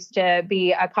coaches. He used to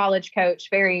be a college coach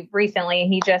very recently.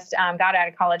 He just got out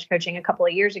of college coaching a couple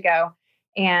of years ago.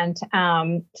 And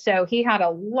so he had a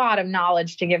lot of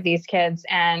knowledge to give these kids,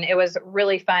 and it was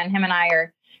really fun. Him and I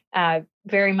are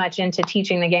very much into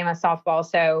teaching the game of softball.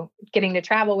 So getting to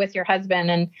travel with your husband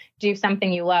and do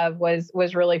something you love was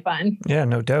really fun. Yeah,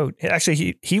 no doubt.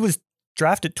 Actually, he was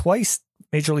drafted twice,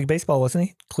 Major League Baseball, wasn't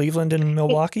he? Cleveland and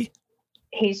Milwaukee.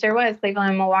 He sure was.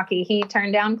 Cleveland and Milwaukee. He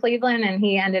turned down Cleveland and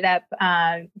he ended up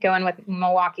going with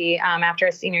Milwaukee after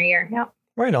his senior year. Yep.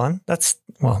 Right on.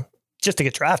 Just to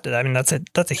get drafted. I mean, that's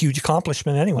a huge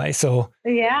accomplishment anyway. So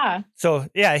yeah. So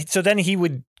then he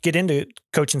would get into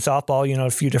coaching softball, a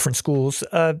few different schools.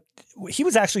 He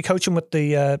was actually coaching with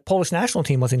the Polish national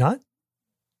team, was he not?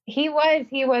 He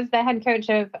was the head coach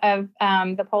of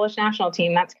the Polish national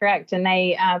team. That's correct. And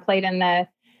they played in the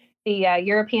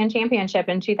European Championship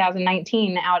in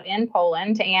 2019 out in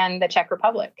Poland and the Czech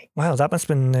Republic. Wow, that must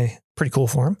have been pretty cool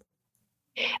for him.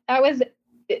 That was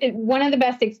one of the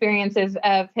best experiences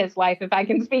of his life, if I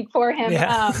can speak for him.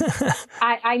 Yeah.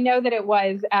 I know that it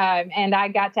was, and I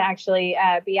got to actually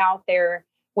be out there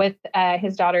with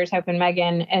his daughters, Hope and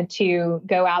Megan, and to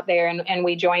go out there, and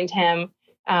we joined him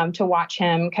to watch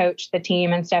him coach the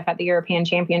team and stuff at the European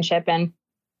Championship. And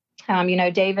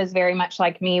Dave is very much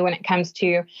like me when it comes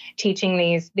to teaching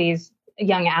these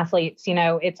young athletes.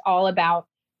 It's all about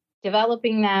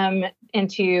developing them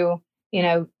into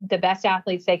the best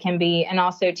athletes they can be, and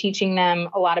also teaching them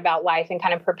a lot about life and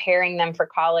kind of preparing them for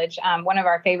college. One of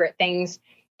our favorite things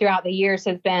throughout the years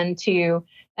has been to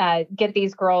get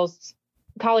these girls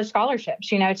college scholarships,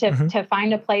 to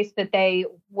find a place that they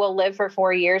will live for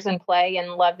 4 years and play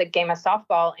and love the game of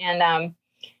softball. And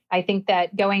I think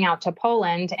that going out to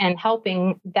Poland and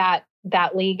helping that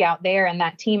league out there and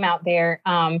that team out there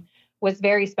was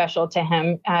very special to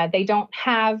him. They don't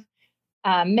have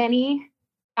many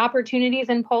opportunities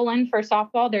in Poland for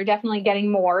softball. They're definitely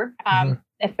getting more,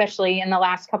 especially in the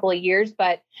last couple of years.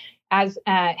 But as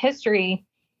history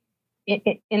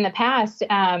in the past,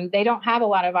 they don't have a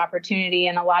lot of opportunity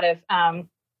and a lot of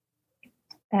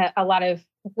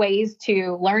ways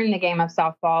to learn the game of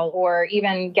softball or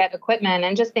even get equipment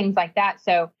and just things like that.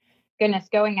 So goodness,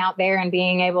 going out there and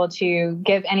being able to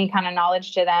give any kind of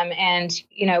knowledge to them and,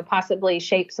 possibly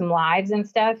shape some lives and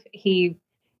stuff. He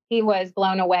was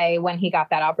blown away when he got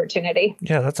that opportunity.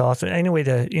 Yeah, that's awesome. Anyway,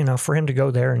 for him to go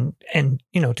there and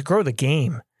to grow the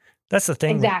game. That's the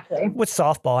thing. Exactly. With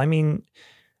softball. I mean,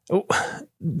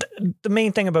 the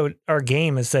main thing about our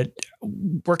game is that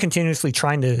we're continuously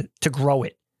trying to grow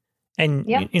it. And,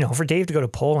 for Dave to go to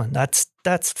Poland,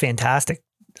 that's fantastic,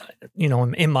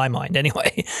 in my mind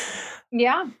anyway.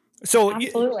 Yeah. So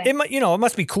absolutely. It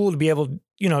must be cool to be able,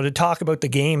 to talk about the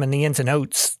game and the ins and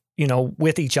outs,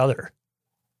 with each other.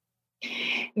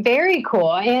 Very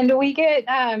cool. And we get,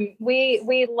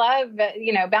 we love,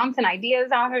 bouncing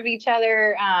ideas off of each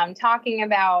other, talking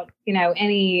about,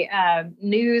 any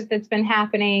news that's been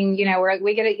happening,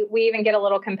 we even get a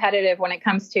little competitive when it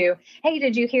comes to, hey,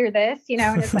 did you hear this?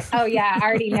 And it's like, oh yeah, I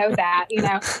already know that,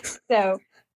 so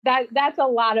that's a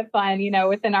lot of fun,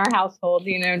 within our household,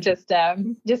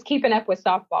 just keeping up with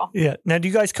softball. Yeah. Now, do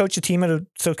you guys coach a team out of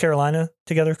South Carolina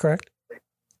together, correct?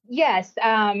 Yes.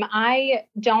 I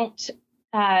don't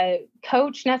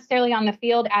coach necessarily on the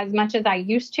field as much as I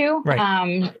used to.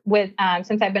 Right.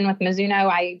 Since I've been with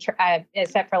Mizuno,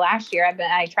 except for last year,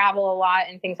 I travel a lot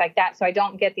and things like that. So I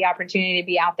don't get the opportunity to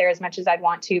be out there as much as I'd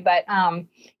want to. But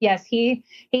yes, he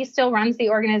still runs the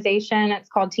organization. It's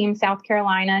called Team South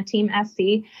Carolina, Team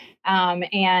SC.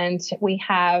 And we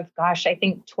have, I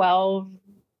think 12,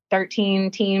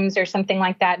 13 teams or something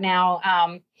like that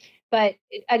now. But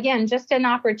again, just an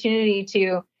opportunity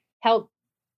to help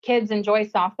kids enjoy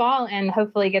softball and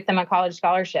hopefully get them a college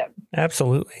scholarship.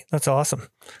 Absolutely. That's awesome.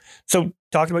 So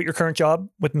talking about your current job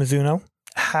with Mizuno,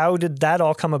 how did that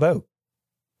all come about?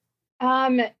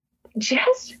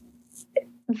 Just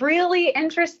really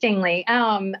interestingly,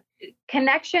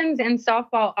 connections in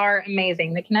softball are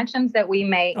amazing. The connections that we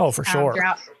make for sure.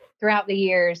 Throughout the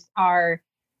years are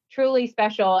truly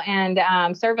special and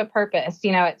serve a purpose,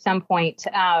 at some point.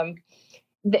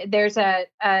 There's a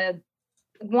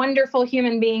wonderful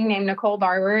human being named Nicole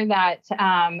Barber that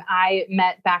I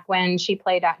met back when she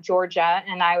played at Georgia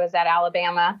and I was at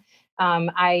Alabama.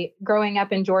 Growing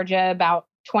up in Georgia, about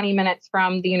 20 minutes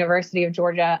from the University of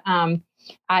Georgia,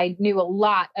 I knew a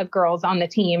lot of girls on the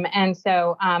team. And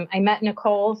so I met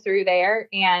Nicole through there,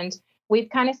 and we've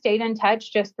kind of stayed in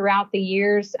touch just throughout the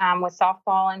years with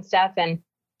softball and stuff. And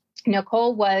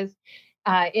Nicole was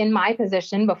in my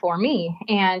position before me.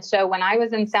 And so when I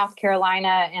was in South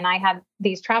Carolina and I had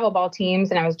these travel ball teams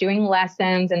and I was doing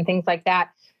lessons and things like that,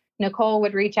 Nicole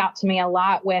would reach out to me a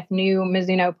lot with new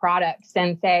Mizuno products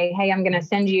and say, hey, I'm going to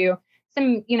send you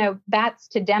some, bats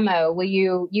to demo. Will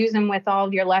you use them with all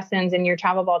of your lessons and your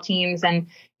travel ball teams and,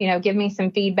 give me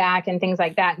some feedback and things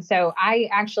like that. And so I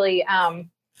actually,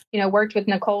 worked with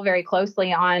Nicole very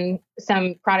closely on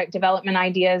some product development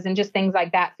ideas and just things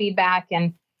like that, feedback,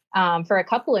 and for a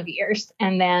couple of years.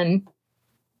 And then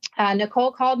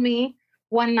Nicole called me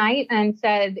one night and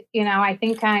said, I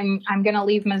think I'm going to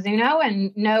leave Mizuno,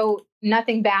 and no,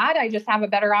 nothing bad. I just have a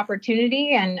better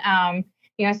opportunity. And,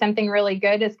 something really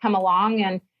good has come along.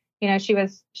 And, she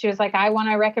was like, I want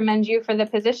to recommend you for the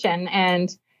position.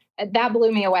 And that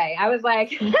blew me away. I was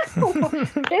like,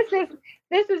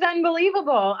 this is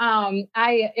unbelievable.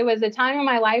 It was a time in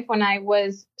my life when I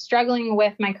was struggling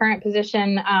with my current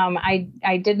position.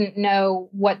 I didn't know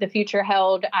what the future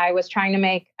held. I was trying to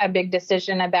make a big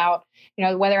decision about,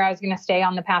 whether I was going to stay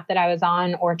on the path that I was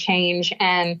on or change.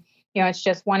 And, it's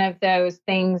just one of those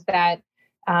things that,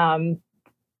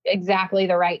 exactly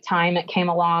the right time it came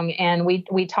along. And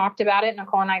we talked about it.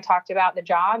 Nicole and I talked about the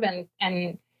job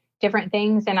and different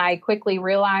things. And I quickly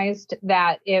realized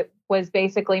that it was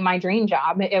basically my dream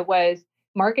job. It was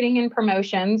marketing and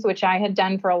promotions, which I had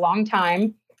done for a long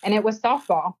time. And it was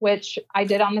softball, which I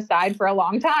did on the side for a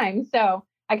long time. So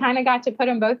I kind of got to put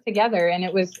them both together. And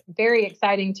it was very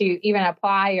exciting to even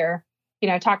apply or,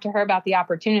 talk to her about the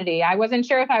opportunity. I wasn't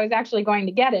sure if I was actually going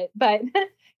to get it, but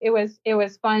it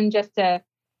was fun just to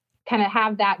kind of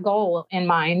have that goal in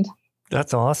mind.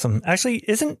 That's awesome. Actually,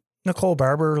 isn't Nicole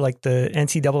Barber like the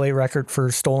NCAA record for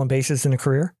stolen bases in a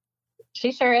career?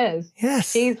 She sure is.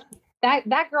 Yes. She's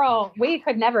that girl. We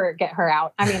could never get her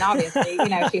out. I mean, obviously,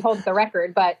 she holds the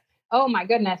record, but oh my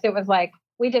goodness, it was like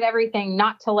we did everything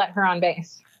not to let her on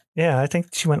base. Yeah, I think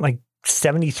she went like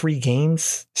 73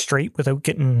 games straight without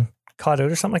getting caught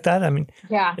out or something like that. I mean,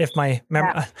 yeah. If my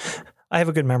memory, yeah. I have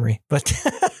a good memory, but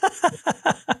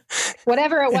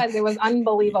whatever it was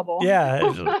unbelievable.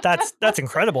 Yeah, that's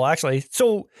incredible, actually.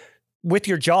 So, with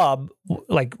your job,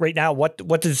 like right now, what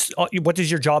does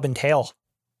your job entail?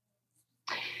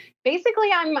 Basically,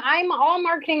 I'm all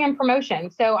marketing and promotion.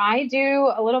 So I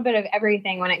do a little bit of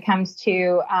everything when it comes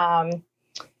to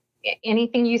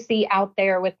anything you see out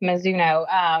there with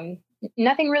Mizuno.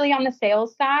 Nothing really on the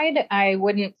sales side. I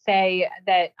wouldn't say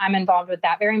that I'm involved with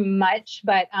that very much,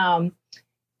 but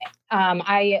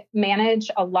I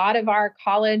manage a lot of our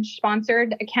college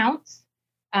sponsored accounts.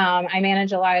 I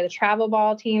manage a lot of the travel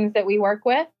ball teams that we work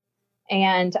with,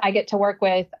 and I get to work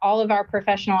with all of our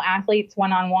professional athletes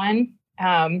one-on-one.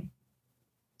 I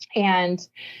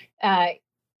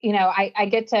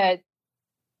get to,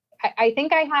 I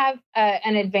think I have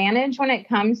an advantage when it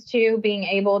comes to being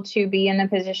able to be in the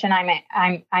position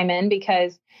I'm in,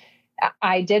 because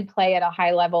I did play at a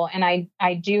high level, and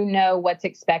I do know what's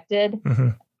expected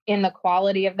in the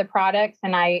quality of the products.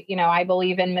 And I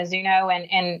believe in Mizuno,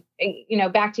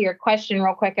 and back to your question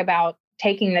real quick about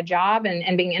taking the job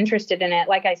and being interested in it.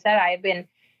 Like I said, I have been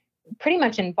pretty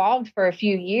much involved for a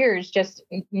few years, just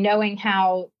knowing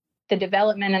how the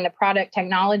development and the product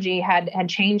technology had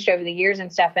changed over the years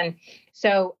and stuff. And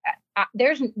so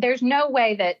there's no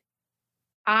way that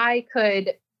I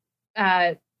could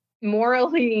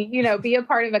morally, be a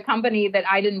part of a company that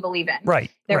I didn't believe in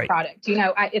their product.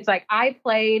 It's like I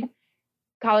played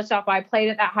college softball. I played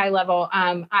at that high level.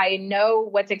 I know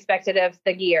what's expected of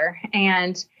the gear,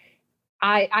 and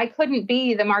I couldn't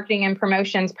be the marketing and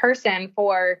promotions person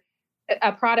for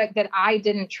a product that I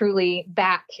didn't truly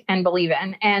back and believe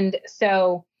in. And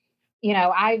so,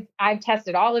 I've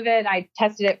tested all of it. I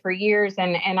tested it for years,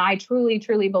 and I truly,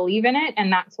 truly believe in it.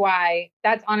 And that's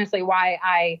honestly why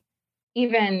I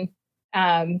even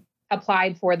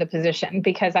applied for the position,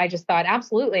 because I just thought,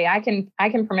 absolutely, I can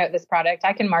promote this product.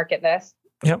 I can market this.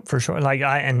 Yep, for sure.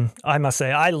 I must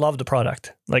say, I love the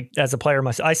product. Like, as a player,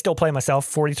 I still play myself,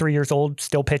 43 years old,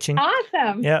 still pitching.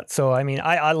 Awesome. Yeah. So,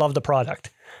 I love the product.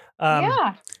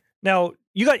 Yeah. Now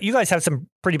you guys have some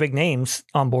pretty big names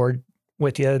on board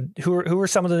with you. Who are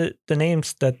some of the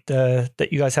names that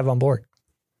you guys have on board?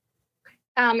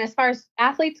 As far as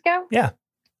athletes go? Yeah.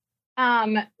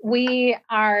 We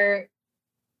are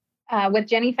with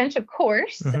Jenny Finch, of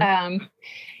course.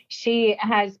 She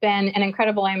has been an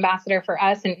incredible ambassador for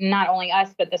us, and not only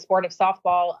us, but the sport of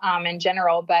softball in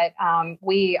general. But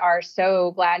we are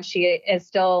so glad she is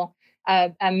still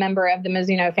a member of the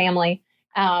Mizuno family.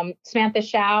 Samantha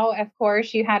Shao, of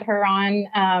course, you had her on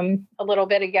a little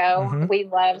bit ago. We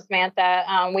love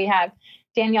Samantha. We have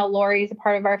Danielle Laurie is a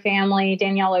part of our family.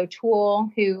 Danielle O'Toole,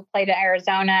 who played at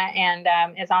Arizona and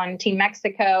is on Team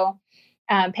Mexico.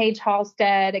 Paige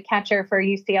Halstead, a catcher for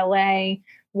UCLA,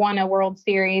 won a World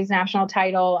Series national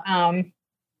title.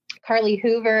 Carly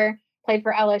Hoover played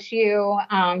for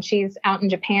LSU. She's out in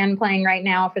Japan playing right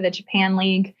now for the Japan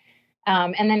League.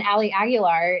 And then Allie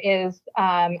Aguilar is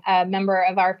a member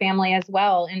of our family as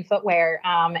well in footwear,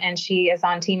 and she is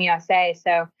on Team USA.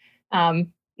 So,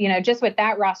 just with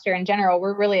that roster in general,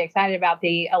 we're really excited about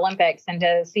the Olympics and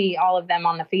to see all of them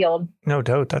on the field. No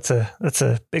doubt. That's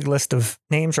a big list of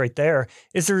names right there.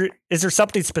 Is there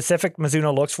something specific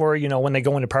Mizuno looks for, when they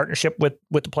go into partnership with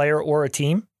the player or a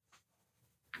team?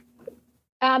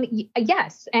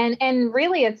 Yes. And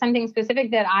really it's something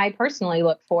specific that I personally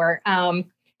look for.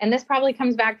 And this probably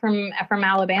comes back from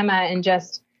Alabama and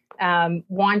just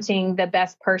wanting the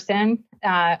best person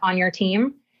on your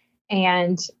team.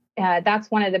 And that's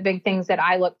one of the big things that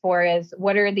I look for is,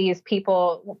 what are these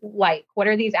people like? What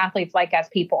are these athletes like as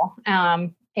people?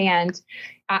 And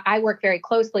I work very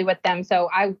closely with them. So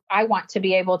I want to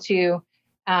be able to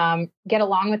get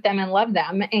along with them and love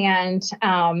them. And,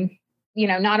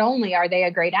 not only are they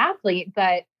a great athlete,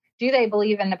 but do they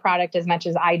believe in the product as much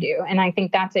as I do? And I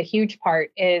think that's a huge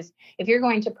part is, if you're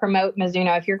going to promote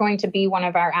Mizuno, if you're going to be one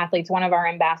of our athletes, one of our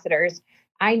ambassadors,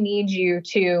 I need you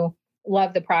to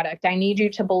love the product. I need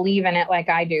you to believe in it like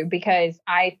I do, because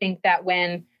I think that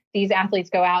when these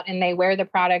athletes go out and they wear the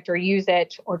product or use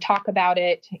it or talk about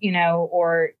it,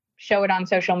 or show it on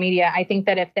social media, I think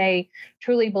that if they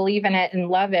truly believe in it and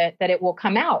love it, that it will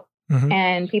come out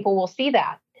and people will see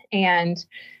that. And,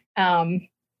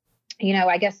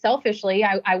 I guess selfishly,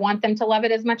 I want them to love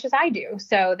it as much as I do.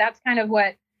 So that's kind of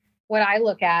what I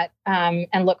look at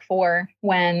and look for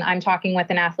when I'm talking with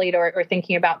an athlete or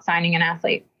thinking about signing an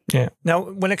athlete. Yeah. Now,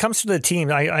 when it comes to the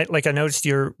team, I noticed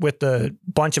you're with a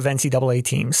bunch of NCAA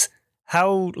teams.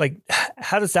 How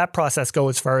does that process go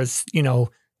as far as,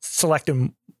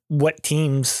 selecting what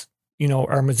teams,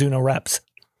 are Mizuno reps?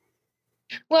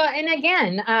 Well, and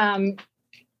again,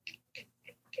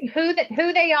 who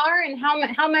they are and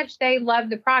how much they love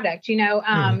the product,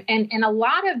 and a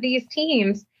lot of these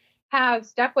teams have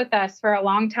stuck with us for a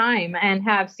long time and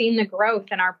have seen the growth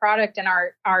in our product and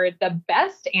are the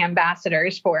best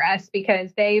ambassadors for us,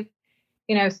 because they've,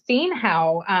 seen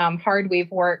how hard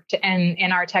we've worked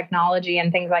in our technology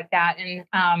and things like that. And,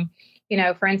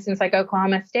 for instance, like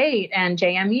Oklahoma State and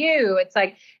JMU, it's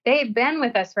like they've been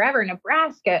with us forever.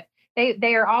 Nebraska,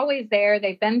 they are always there.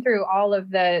 They've been through all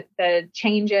of the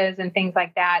changes and things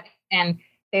like that. And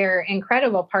they're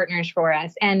incredible partners for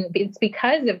us. And it's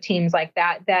because of teams like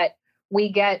that we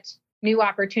get new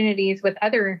opportunities with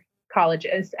other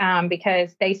colleges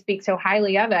because they speak so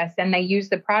highly of us and they use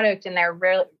the product and they're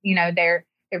real, they're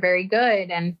very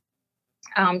good. And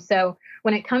so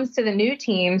when it comes to the new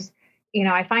teams,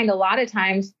 I find a lot of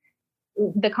times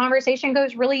the conversation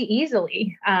goes really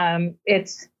easily.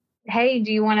 It's, hey,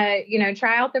 do you want to,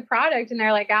 try out the product? And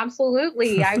they're like,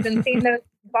 absolutely. I've been seeing those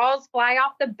balls fly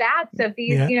off the bats of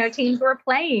these, teams we're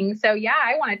playing. So yeah,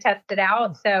 I want to test it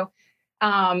out. So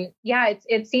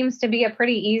it seems to be a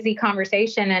pretty easy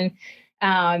conversation.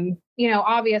 And,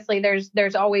 obviously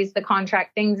there's always the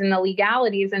contract things and the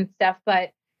legalities and stuff,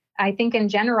 but I think in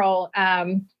general,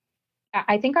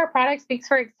 I think our product speaks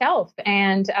for itself.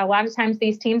 And a lot of times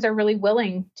these teams are really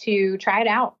willing to try it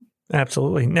out.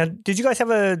 Absolutely. Now, did you guys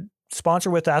have a sponsor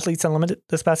with Athletes Unlimited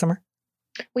this past summer?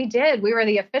 We did. We were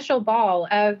the official ball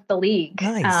of the league.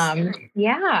 Nice.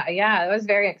 It was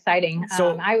very exciting.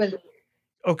 So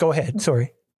go ahead.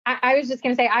 Sorry. I was just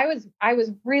going to say, I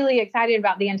was really excited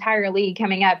about the entire league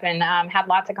coming up and had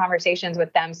lots of conversations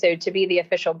with them. So to be the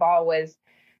official ball was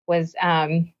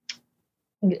a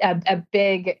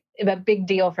big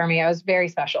deal for me. It was very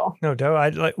special. No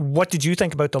doubt. What did you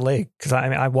think about the league? Because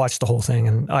I watched the whole thing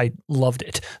and I loved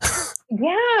it.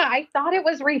 Yeah, I thought it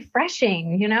was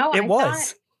refreshing. It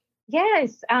was.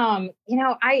 Yes.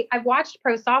 I've watched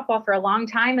pro softball for a long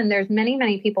time, and there's many,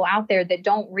 many people out there that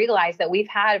don't realize that we've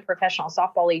had a professional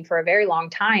softball league for a very long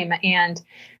time. And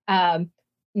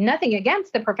nothing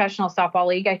against the professional softball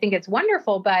league. I think it's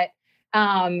wonderful, but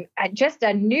just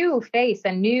a new face,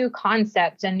 a new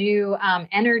concept, a new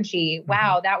energy.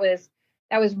 Wow, that was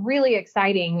really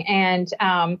exciting. And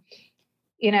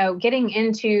getting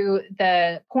into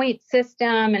the point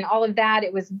system and all of that,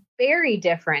 it was very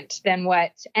different than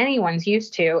what anyone's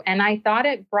used to. And I thought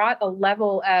it brought a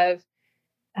level of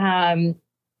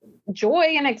joy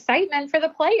and excitement for the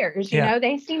players.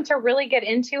 They seemed to really get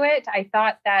into it. I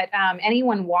thought that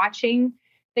anyone watching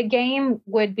the game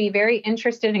would be very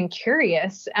interested and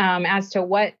curious as to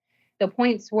what the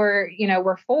points were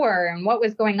for and what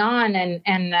was going on.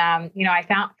 And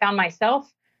I found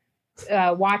myself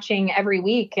watching every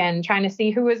week and trying to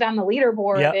see who was on the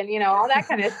leaderboard and, all that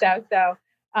kind of stuff. So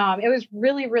it was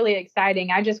really, really exciting.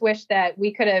 I just wish that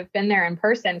we could have been there in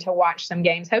person to watch some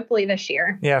games, hopefully this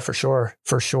year. Yeah, for sure.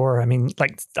 For sure. I mean,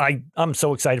 I'm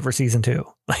so excited for season 2.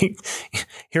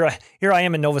 Here I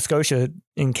am in Nova Scotia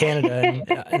in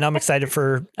Canada and I'm excited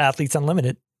for Athletes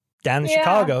Unlimited down in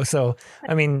Chicago. So,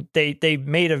 I mean, they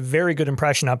made a very good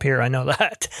impression up here. I know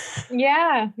that.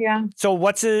 Yeah. Yeah. So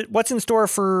what's in store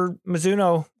for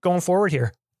Mizuno going forward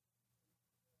here?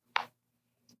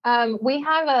 We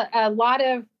have a lot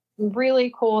of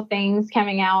really cool things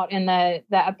coming out in the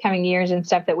upcoming years and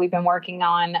stuff that we've been working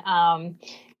on.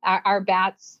 Our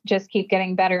bats just keep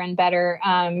getting better and better.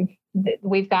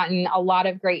 We've gotten a lot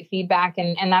of great feedback,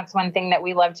 and that's one thing that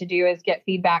we love to do is get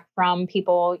feedback from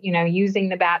people, using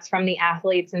the bats, from the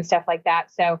athletes and stuff like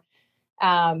that. So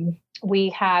we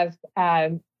have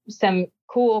some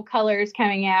cool colors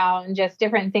coming out and just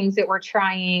different things that we're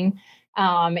trying.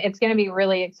 It's going to be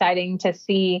really exciting to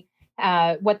see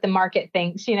what the market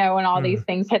thinks, when all these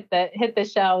things hit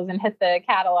the shelves and hit the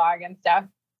catalog and stuff.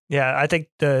 Yeah, I think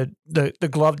the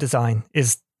glove design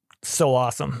is so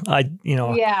awesome. I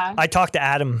talked to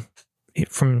Adam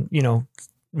from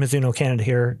Mizuno Canada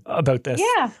here about this.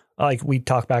 Yeah, we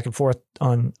talked back and forth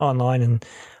online, and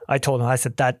I told him, I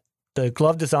said that the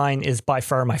glove design is by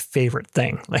far my favorite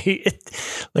thing.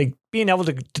 Like being able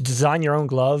to design your own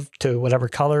glove to whatever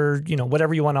color,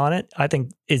 whatever you want on it, I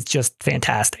think is just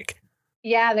fantastic.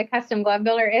 Yeah, the custom glove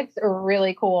builder, it's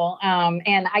really cool.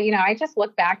 And I just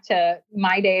look back to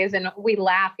my days and we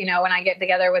laugh, when I get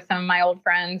together with some of my old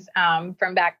friends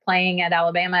from back playing at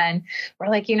Alabama, and we're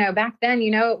like, back then,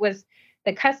 it was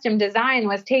the custom design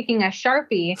was taking a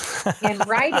Sharpie and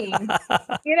writing,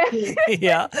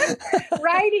 yeah,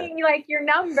 writing like your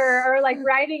number or like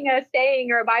writing a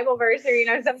saying or a Bible verse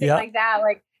or, something like that.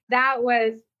 Like that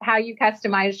was how you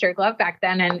customized your glove back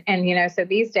then. And so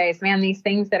these days, man, these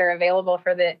things that are available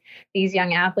for these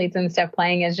young athletes and stuff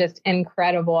playing is just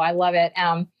incredible. I love it.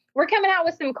 We're coming out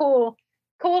with some cool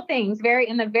things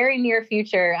in the very near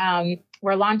future.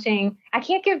 We're launching, I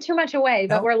can't give too much away,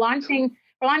 but we're launching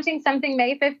something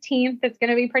May 15th. It's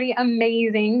going to be pretty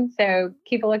amazing. So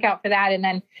keep a lookout for that. And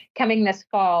then coming this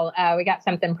fall, we got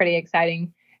something pretty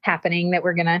exciting happening that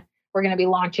we're going to be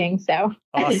launching. So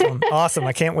awesome.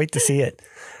 I can't wait to see it.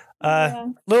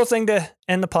 Little thing to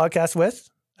end the podcast with.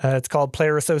 It's called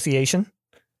Player Association.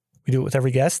 We do it with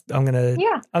every guest. I'm going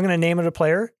to name it a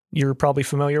player you're probably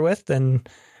familiar with, and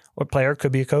what player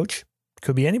could be a coach,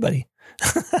 could be anybody.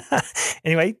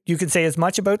 Anyway, you can say as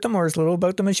much about them or as little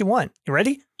about them as you want. You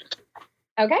ready?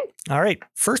 Okay. All right.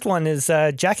 First one is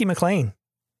Jackie McLean.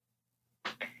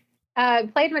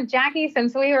 Played with Jackie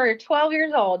since we were 12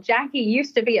 years old. Jackie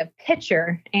used to be a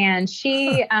pitcher, and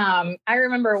she, I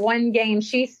remember one game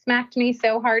she smacked me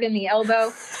so hard in the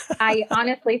elbow. I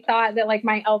honestly thought that like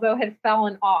my elbow had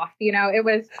fallen off. It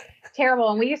was terrible.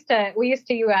 And we used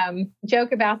to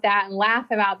joke about that and laugh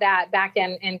about that back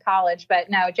in college. But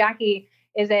no, Jackie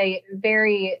is a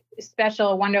very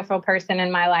special, wonderful person in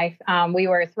my life. We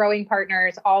were throwing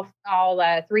partners all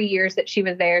 3 years that she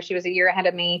was there. She was a year ahead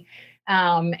of me.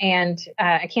 And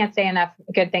I can't say enough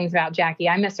good things about Jackie.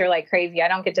 I miss her like crazy. I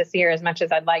don't get to see her as much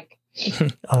as I'd like.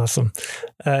 Awesome.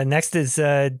 Next is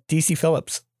DC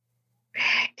Phillips.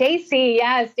 Daisy,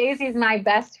 yes. Daisy's my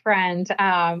best friend.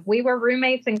 We were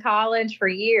roommates in college for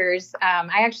years.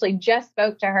 I actually just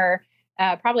spoke to her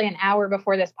probably an hour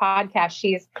before this podcast.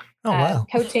 She's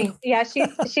coaching. Yeah,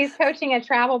 she's coaching a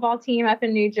travel ball team up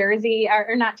in New Jersey,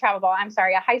 or not travel ball. I'm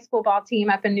sorry, a high school ball team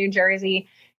up in New Jersey.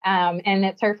 And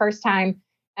it's her first time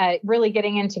really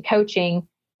getting into coaching.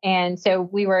 And so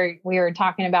we were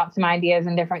talking about some ideas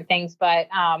and different things. But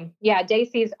yeah,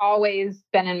 Daisy's always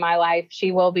been in my life.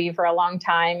 She will be for a long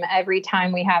time. Every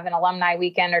time we have an alumni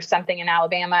weekend or something in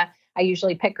Alabama, I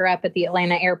usually pick her up at the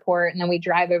Atlanta airport, and then we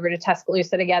drive over to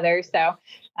Tuscaloosa together. So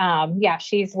yeah,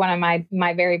 she's one of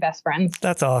my very best friends.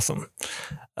 That's awesome.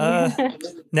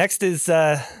 Next is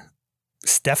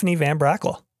Stephanie Van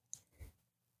Brackle.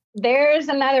 There's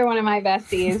another one of my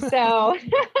besties. So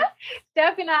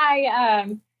Steph and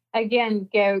I, again,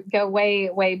 go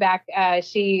way back.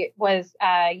 She was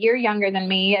a year younger than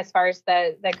me as far as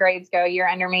the grades go, a year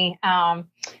under me.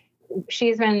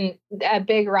 She's been a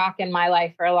big rock in my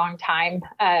life for a long time.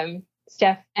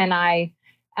 Steph and I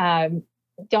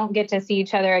don't get to see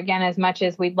each other again as much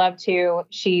as we'd love to.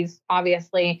 She's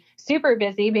obviously super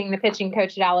busy being the pitching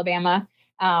coach at Alabama.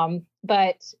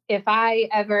 But if I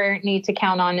ever need to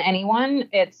count on anyone,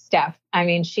 it's Steph. I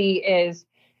mean, she is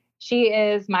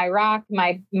my rock,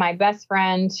 my best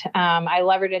friend. I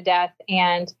love her to death,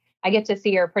 and I get to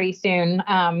see her pretty soon.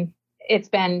 It's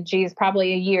been,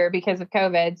 probably a year because of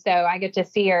COVID. So I get to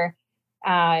see her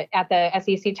at the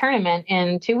SEC tournament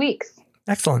in 2 weeks.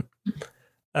 Excellent.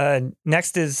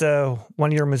 Next is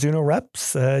one of your Mizuno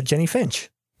reps, Jenny Finch.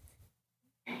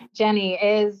 Jenny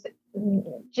is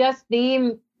just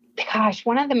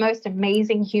one of the most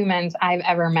amazing humans I've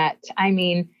ever met. I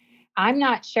mean, I'm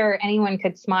not sure anyone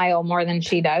could smile more than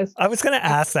she does. I was going to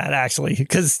ask that actually,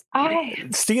 because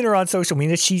seeing her on social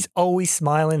media, she's always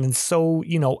smiling and so,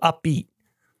 upbeat.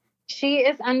 She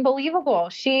is unbelievable.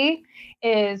 She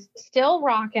is still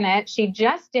rocking it. She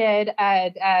just did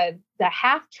the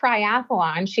half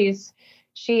triathlon.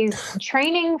 She's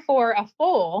training for a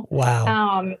full.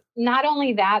 Wow. Not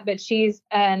only that, but she's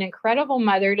an incredible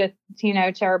mother to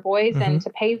her boys and to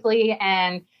Paisley.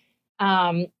 And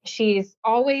she's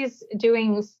always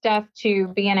doing stuff to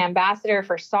be an ambassador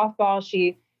for softball.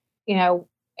 She,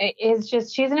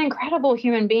 she's an incredible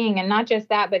human being. And not just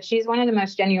that, but she's one of the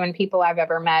most genuine people I've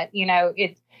ever met.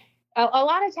 It's a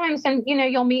lot of times, and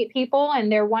you'll meet people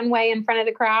and they're one way in front of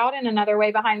the crowd and another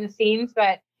way behind the scenes,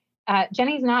 but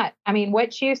Jenny's not. I mean,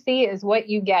 what you see is what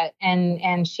you get. And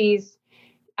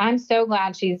I'm so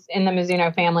glad she's in the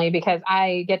Mizuno family, because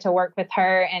I get to work with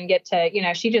her and get to,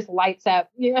 she just lights up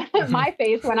my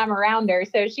face when I'm around her.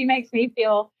 So she makes me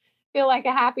feel like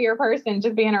a happier person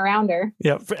just being around her.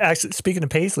 Yeah. Actually, speaking of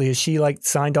Paisley, is she like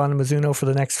signed on to Mizuno for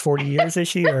the next 40 years? Is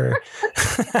she? Or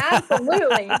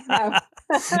Absolutely. No.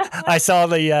 I saw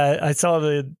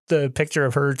the picture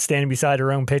of her standing beside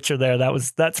her own pitcher there.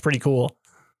 That's pretty cool.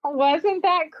 Wasn't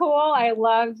that cool? I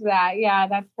loved that. Yeah,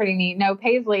 that's pretty neat. No,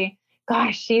 Paisley,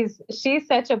 gosh, she's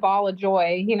such a ball of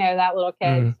joy, that little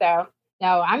kid. So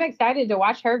no, I'm excited to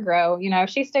watch her grow.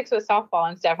 If she sticks with softball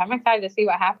and stuff, I'm excited to see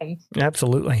what happens.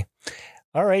 Absolutely.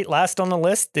 All right. Last on the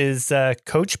list is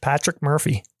Coach Patrick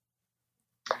Murphy.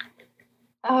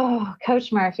 Oh,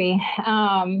 Coach Murphy.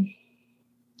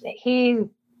 He's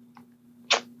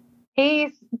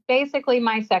basically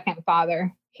my second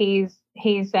father. He's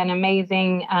an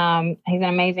amazing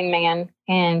man.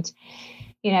 And,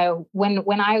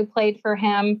 when I played for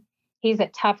him, he's a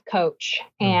tough coach,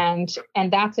 and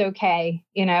that's okay.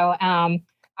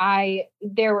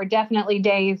 There were definitely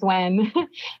days when,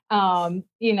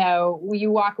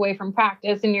 you walk away from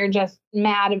practice and you're just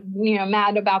mad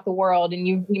about the world,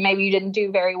 and maybe you didn't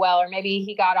do very well, or maybe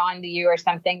he got on to you or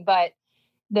something. But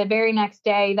the very next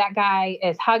day, that guy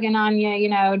is hugging on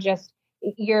you, just,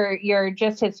 you're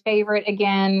just his favorite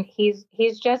again. He's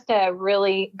just a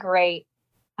really great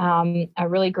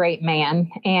man.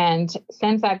 And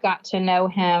since I've got to know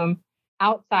him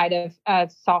outside of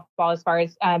softball, as far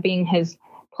as being his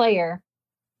player,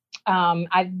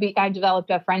 I developed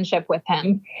a friendship with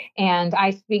him, and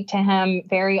I speak to him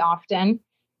very often.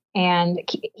 And,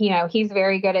 he's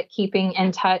very good at keeping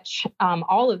in touch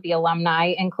all of the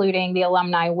alumni, including the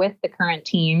alumni with the current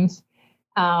teams.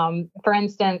 For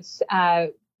instance,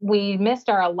 we missed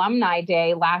our alumni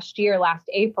day last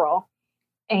April,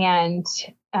 and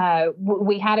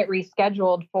we had it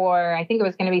rescheduled for, I think it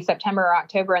was going to be September or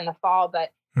October in the fall. But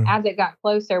as it got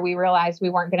closer, we realized we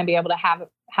weren't going to be able to have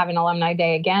an alumni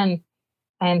day again.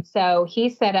 And so he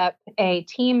set up a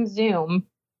team Zoom,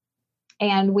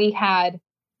 and we had,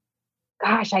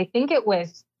 I think it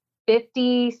was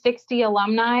 50, 60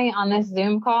 alumni on this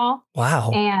Zoom call.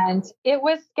 Wow. And it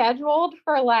was scheduled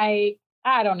for an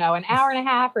hour and a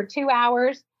half or 2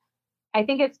 hours. I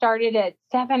think it started at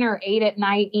 7 or 8 at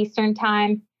night Eastern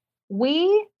time.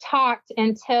 We talked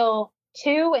until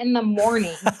 2 a.m.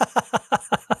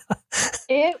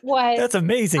 It was that's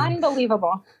amazing.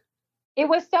 Unbelievable. It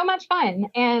was so much fun.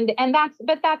 And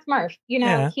that's Murph.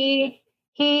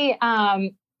 He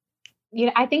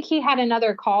I think he had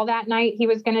another call that night he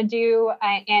was going to do,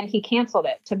 and he canceled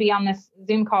it to be on this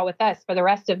Zoom call with us for the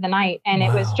rest of the night. And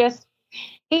It was just,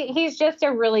 he's just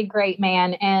a really great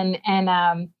man. And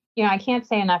I can't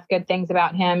say enough good things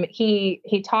about him.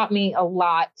 He taught me a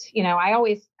lot. I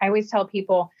always tell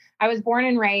people I was born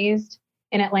and raised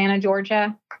in Atlanta,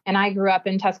 Georgia, and I grew up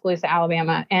in Tuscaloosa,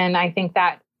 Alabama. And I think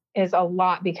that is a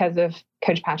lot because of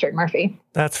Coach Patrick Murphy.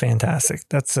 That's fantastic.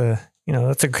 That's a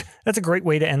great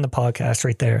way to end the podcast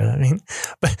right there. I mean,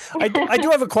 but I do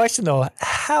have a question though.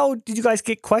 How did you guys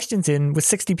get questions in with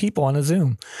 60 people on a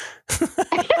Zoom?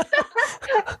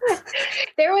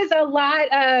 There was a lot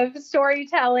of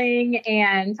storytelling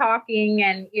and talking,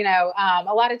 and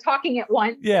a lot of talking at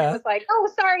once. Yeah, it was like, oh,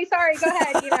 sorry, go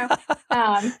ahead.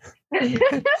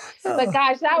 But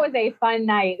gosh, that was a fun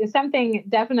night. It's something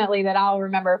definitely that I'll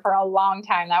remember for a long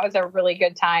time. That was a really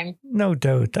good time. No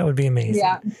doubt. That would be amazing.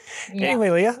 Yeah. Anyway,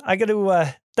 Leah, I got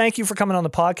to thank you for coming on the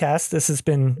podcast. This has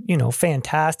been,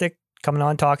 fantastic. Coming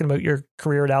on, talking about your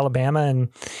career at Alabama and,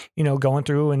 going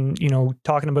through and,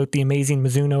 talking about the amazing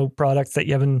Mizuno products that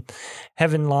you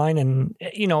have in line and,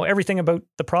 everything about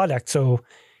the product. So,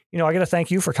 I got to thank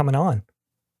you for coming on.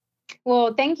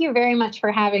 Well, thank you very much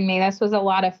for having me. This was a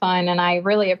lot of fun, and I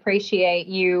really appreciate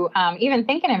you even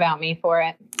thinking about me for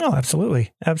it. Oh,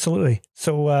 absolutely. Absolutely.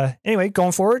 So anyway,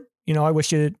 going forward, I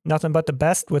wish you nothing but the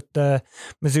best with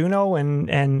Mizuno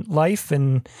and life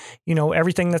and,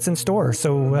 everything that's in store.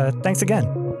 So thanks again.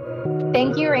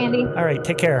 Thank you, Randy. All right.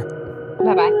 Take care.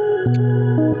 Bye-bye.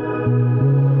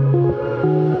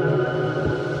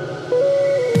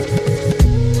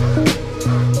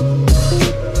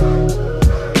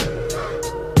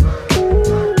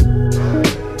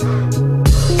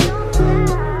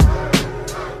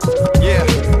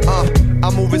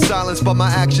 Move in silence, but my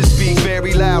actions speak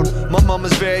very loud. My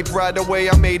mama's very proud the way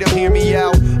I made her hear me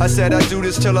out. I said I'd do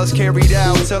this till us carried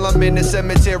out, till I'm in the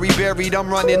cemetery buried. I'm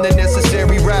running the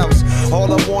necessary routes.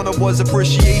 All I wanted was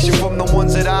appreciation from the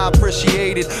ones that I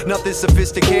appreciated. Nothing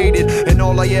sophisticated, and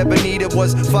all I ever needed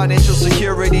was financial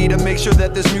security to make sure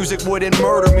that this music wouldn't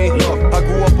murder me. I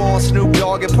grew up on Snoop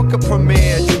Dogg and Pooka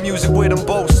Premier, did music with them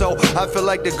both, so I feel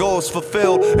like the goal's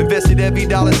fulfilled. Invested every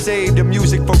dollar saved in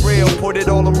music for real, put it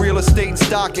all in real estate and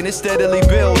stock, and it steadily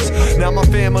builds. Now my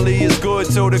family is good,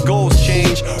 so the goals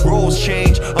change, roles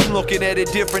change. I'm looking at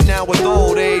it different now with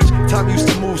old age. Time used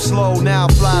to move slow, now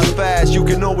flies fast. You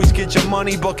can always get your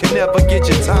money, but can never get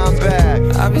your time back.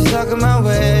 I be stuck in my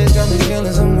ways, got me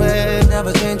feeling some way.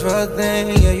 Never change for a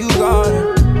thing, yeah, you got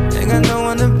it. Ain't got no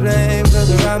one to blame,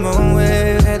 cause I ride my own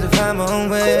way. Had to find my own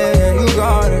way, yeah, you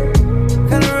got it.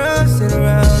 Kinda rusting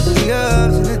around to the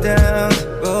ups and the downs.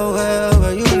 Oh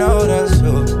well, you know that's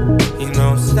true.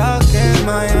 Stuck in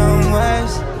my own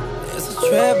ways. It's a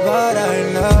trip, but I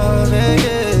love it,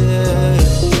 yeah.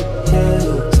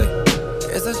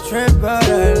 It's a trip, but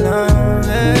I love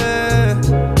it.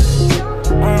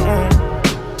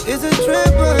 It's a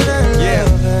trip, but I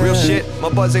love it. Real shit, my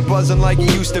buzz ain't buzzing like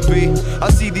it used to be. I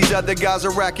see these other guys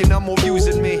are racking up more views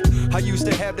than me. I used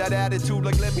to have that attitude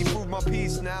like let me prove my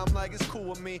piece. Now I'm like it's cool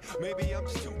with me. Maybe I'm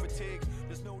just too fatigued.